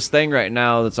there's this thing right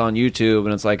now that's on YouTube,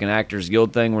 and it's like an Actors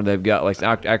Guild thing where they've got like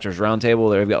Actors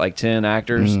Roundtable. They've got like 10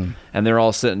 actors, and they're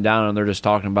all sitting down and they're just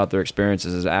talking about their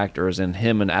experiences as actors. And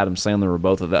him and Adam Sandler were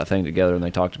both of that thing together, and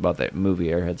they talked about that movie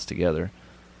Airheads together.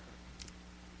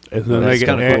 And then That's they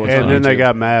got, kinda cool. It's and on then they YouTube.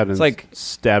 got mad and It's like-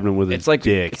 stabbed him with a It's like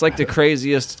dick. it's like the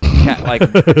craziest it's like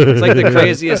the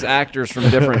craziest actors from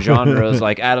different genres,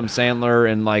 like Adam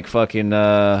Sandler and like fucking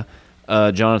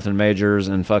Jonathan Majors,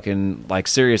 and fucking like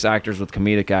serious actors with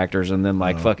comedic actors, and then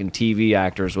like fucking TV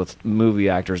actors with movie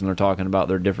actors, and they're talking about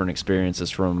their different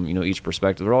experiences from each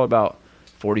perspective. They're all about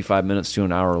 45 minutes to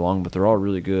an hour long, but they're all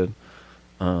really good.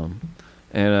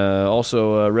 And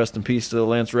also rest in peace to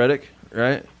Lance Reddick,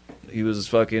 right? He was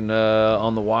fucking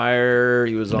on The Wire.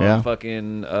 He was on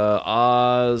fucking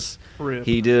Oz. Rip.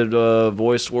 He did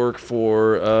voice work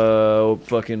for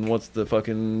fucking what's the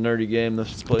fucking nerdy game?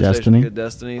 This PlayStation Destiny? Good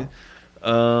Destiny.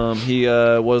 He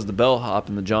was the bellhop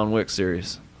in the John Wick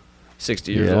series.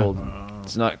 60 years Yeah. old.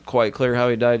 It's not quite clear how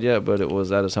he died yet, but it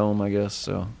was at his home, I guess.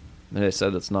 So, and they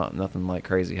said it's not nothing like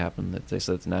crazy happened. That they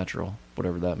said it's natural,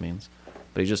 whatever that means.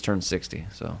 But he just turned 60,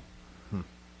 so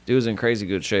dude was in crazy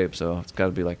good shape. So it's got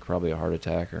to be like probably a heart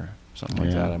attack or something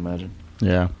like that, I imagine.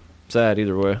 Yeah. Sad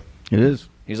either way. It is.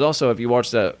 He's also, if you watch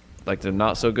that, like the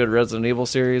not so good Resident Evil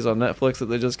series on Netflix that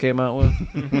they just came out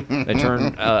with, they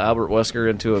turned Albert Wesker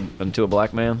into a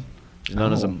black man. He's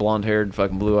known as a blonde-haired,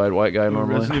 fucking blue-eyed white guy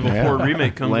normally. Resident Evil 4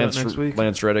 remake comes out next week.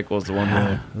 Lance Reddick was the one.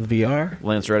 VR?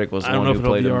 Lance Reddick was the I don't one know who if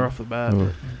it'll played VR him. off the bat.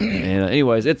 And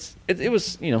anyways, it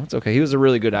was, it's okay. He was a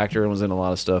really good actor and was in a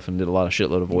lot of stuff and did a lot of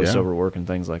shitload of voiceover work and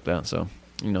things like that. So,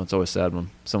 it's always sad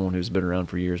when someone who's been around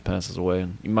for years passes away.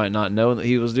 And you might not know that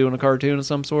he was doing a cartoon of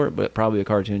some sort, but probably a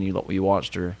cartoon you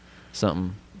watched or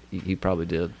something. He probably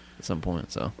did at some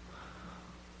point. So,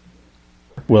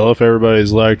 Well, if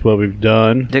everybody's liked what we've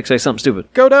done, Dick, say something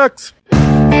stupid. Go Ducks!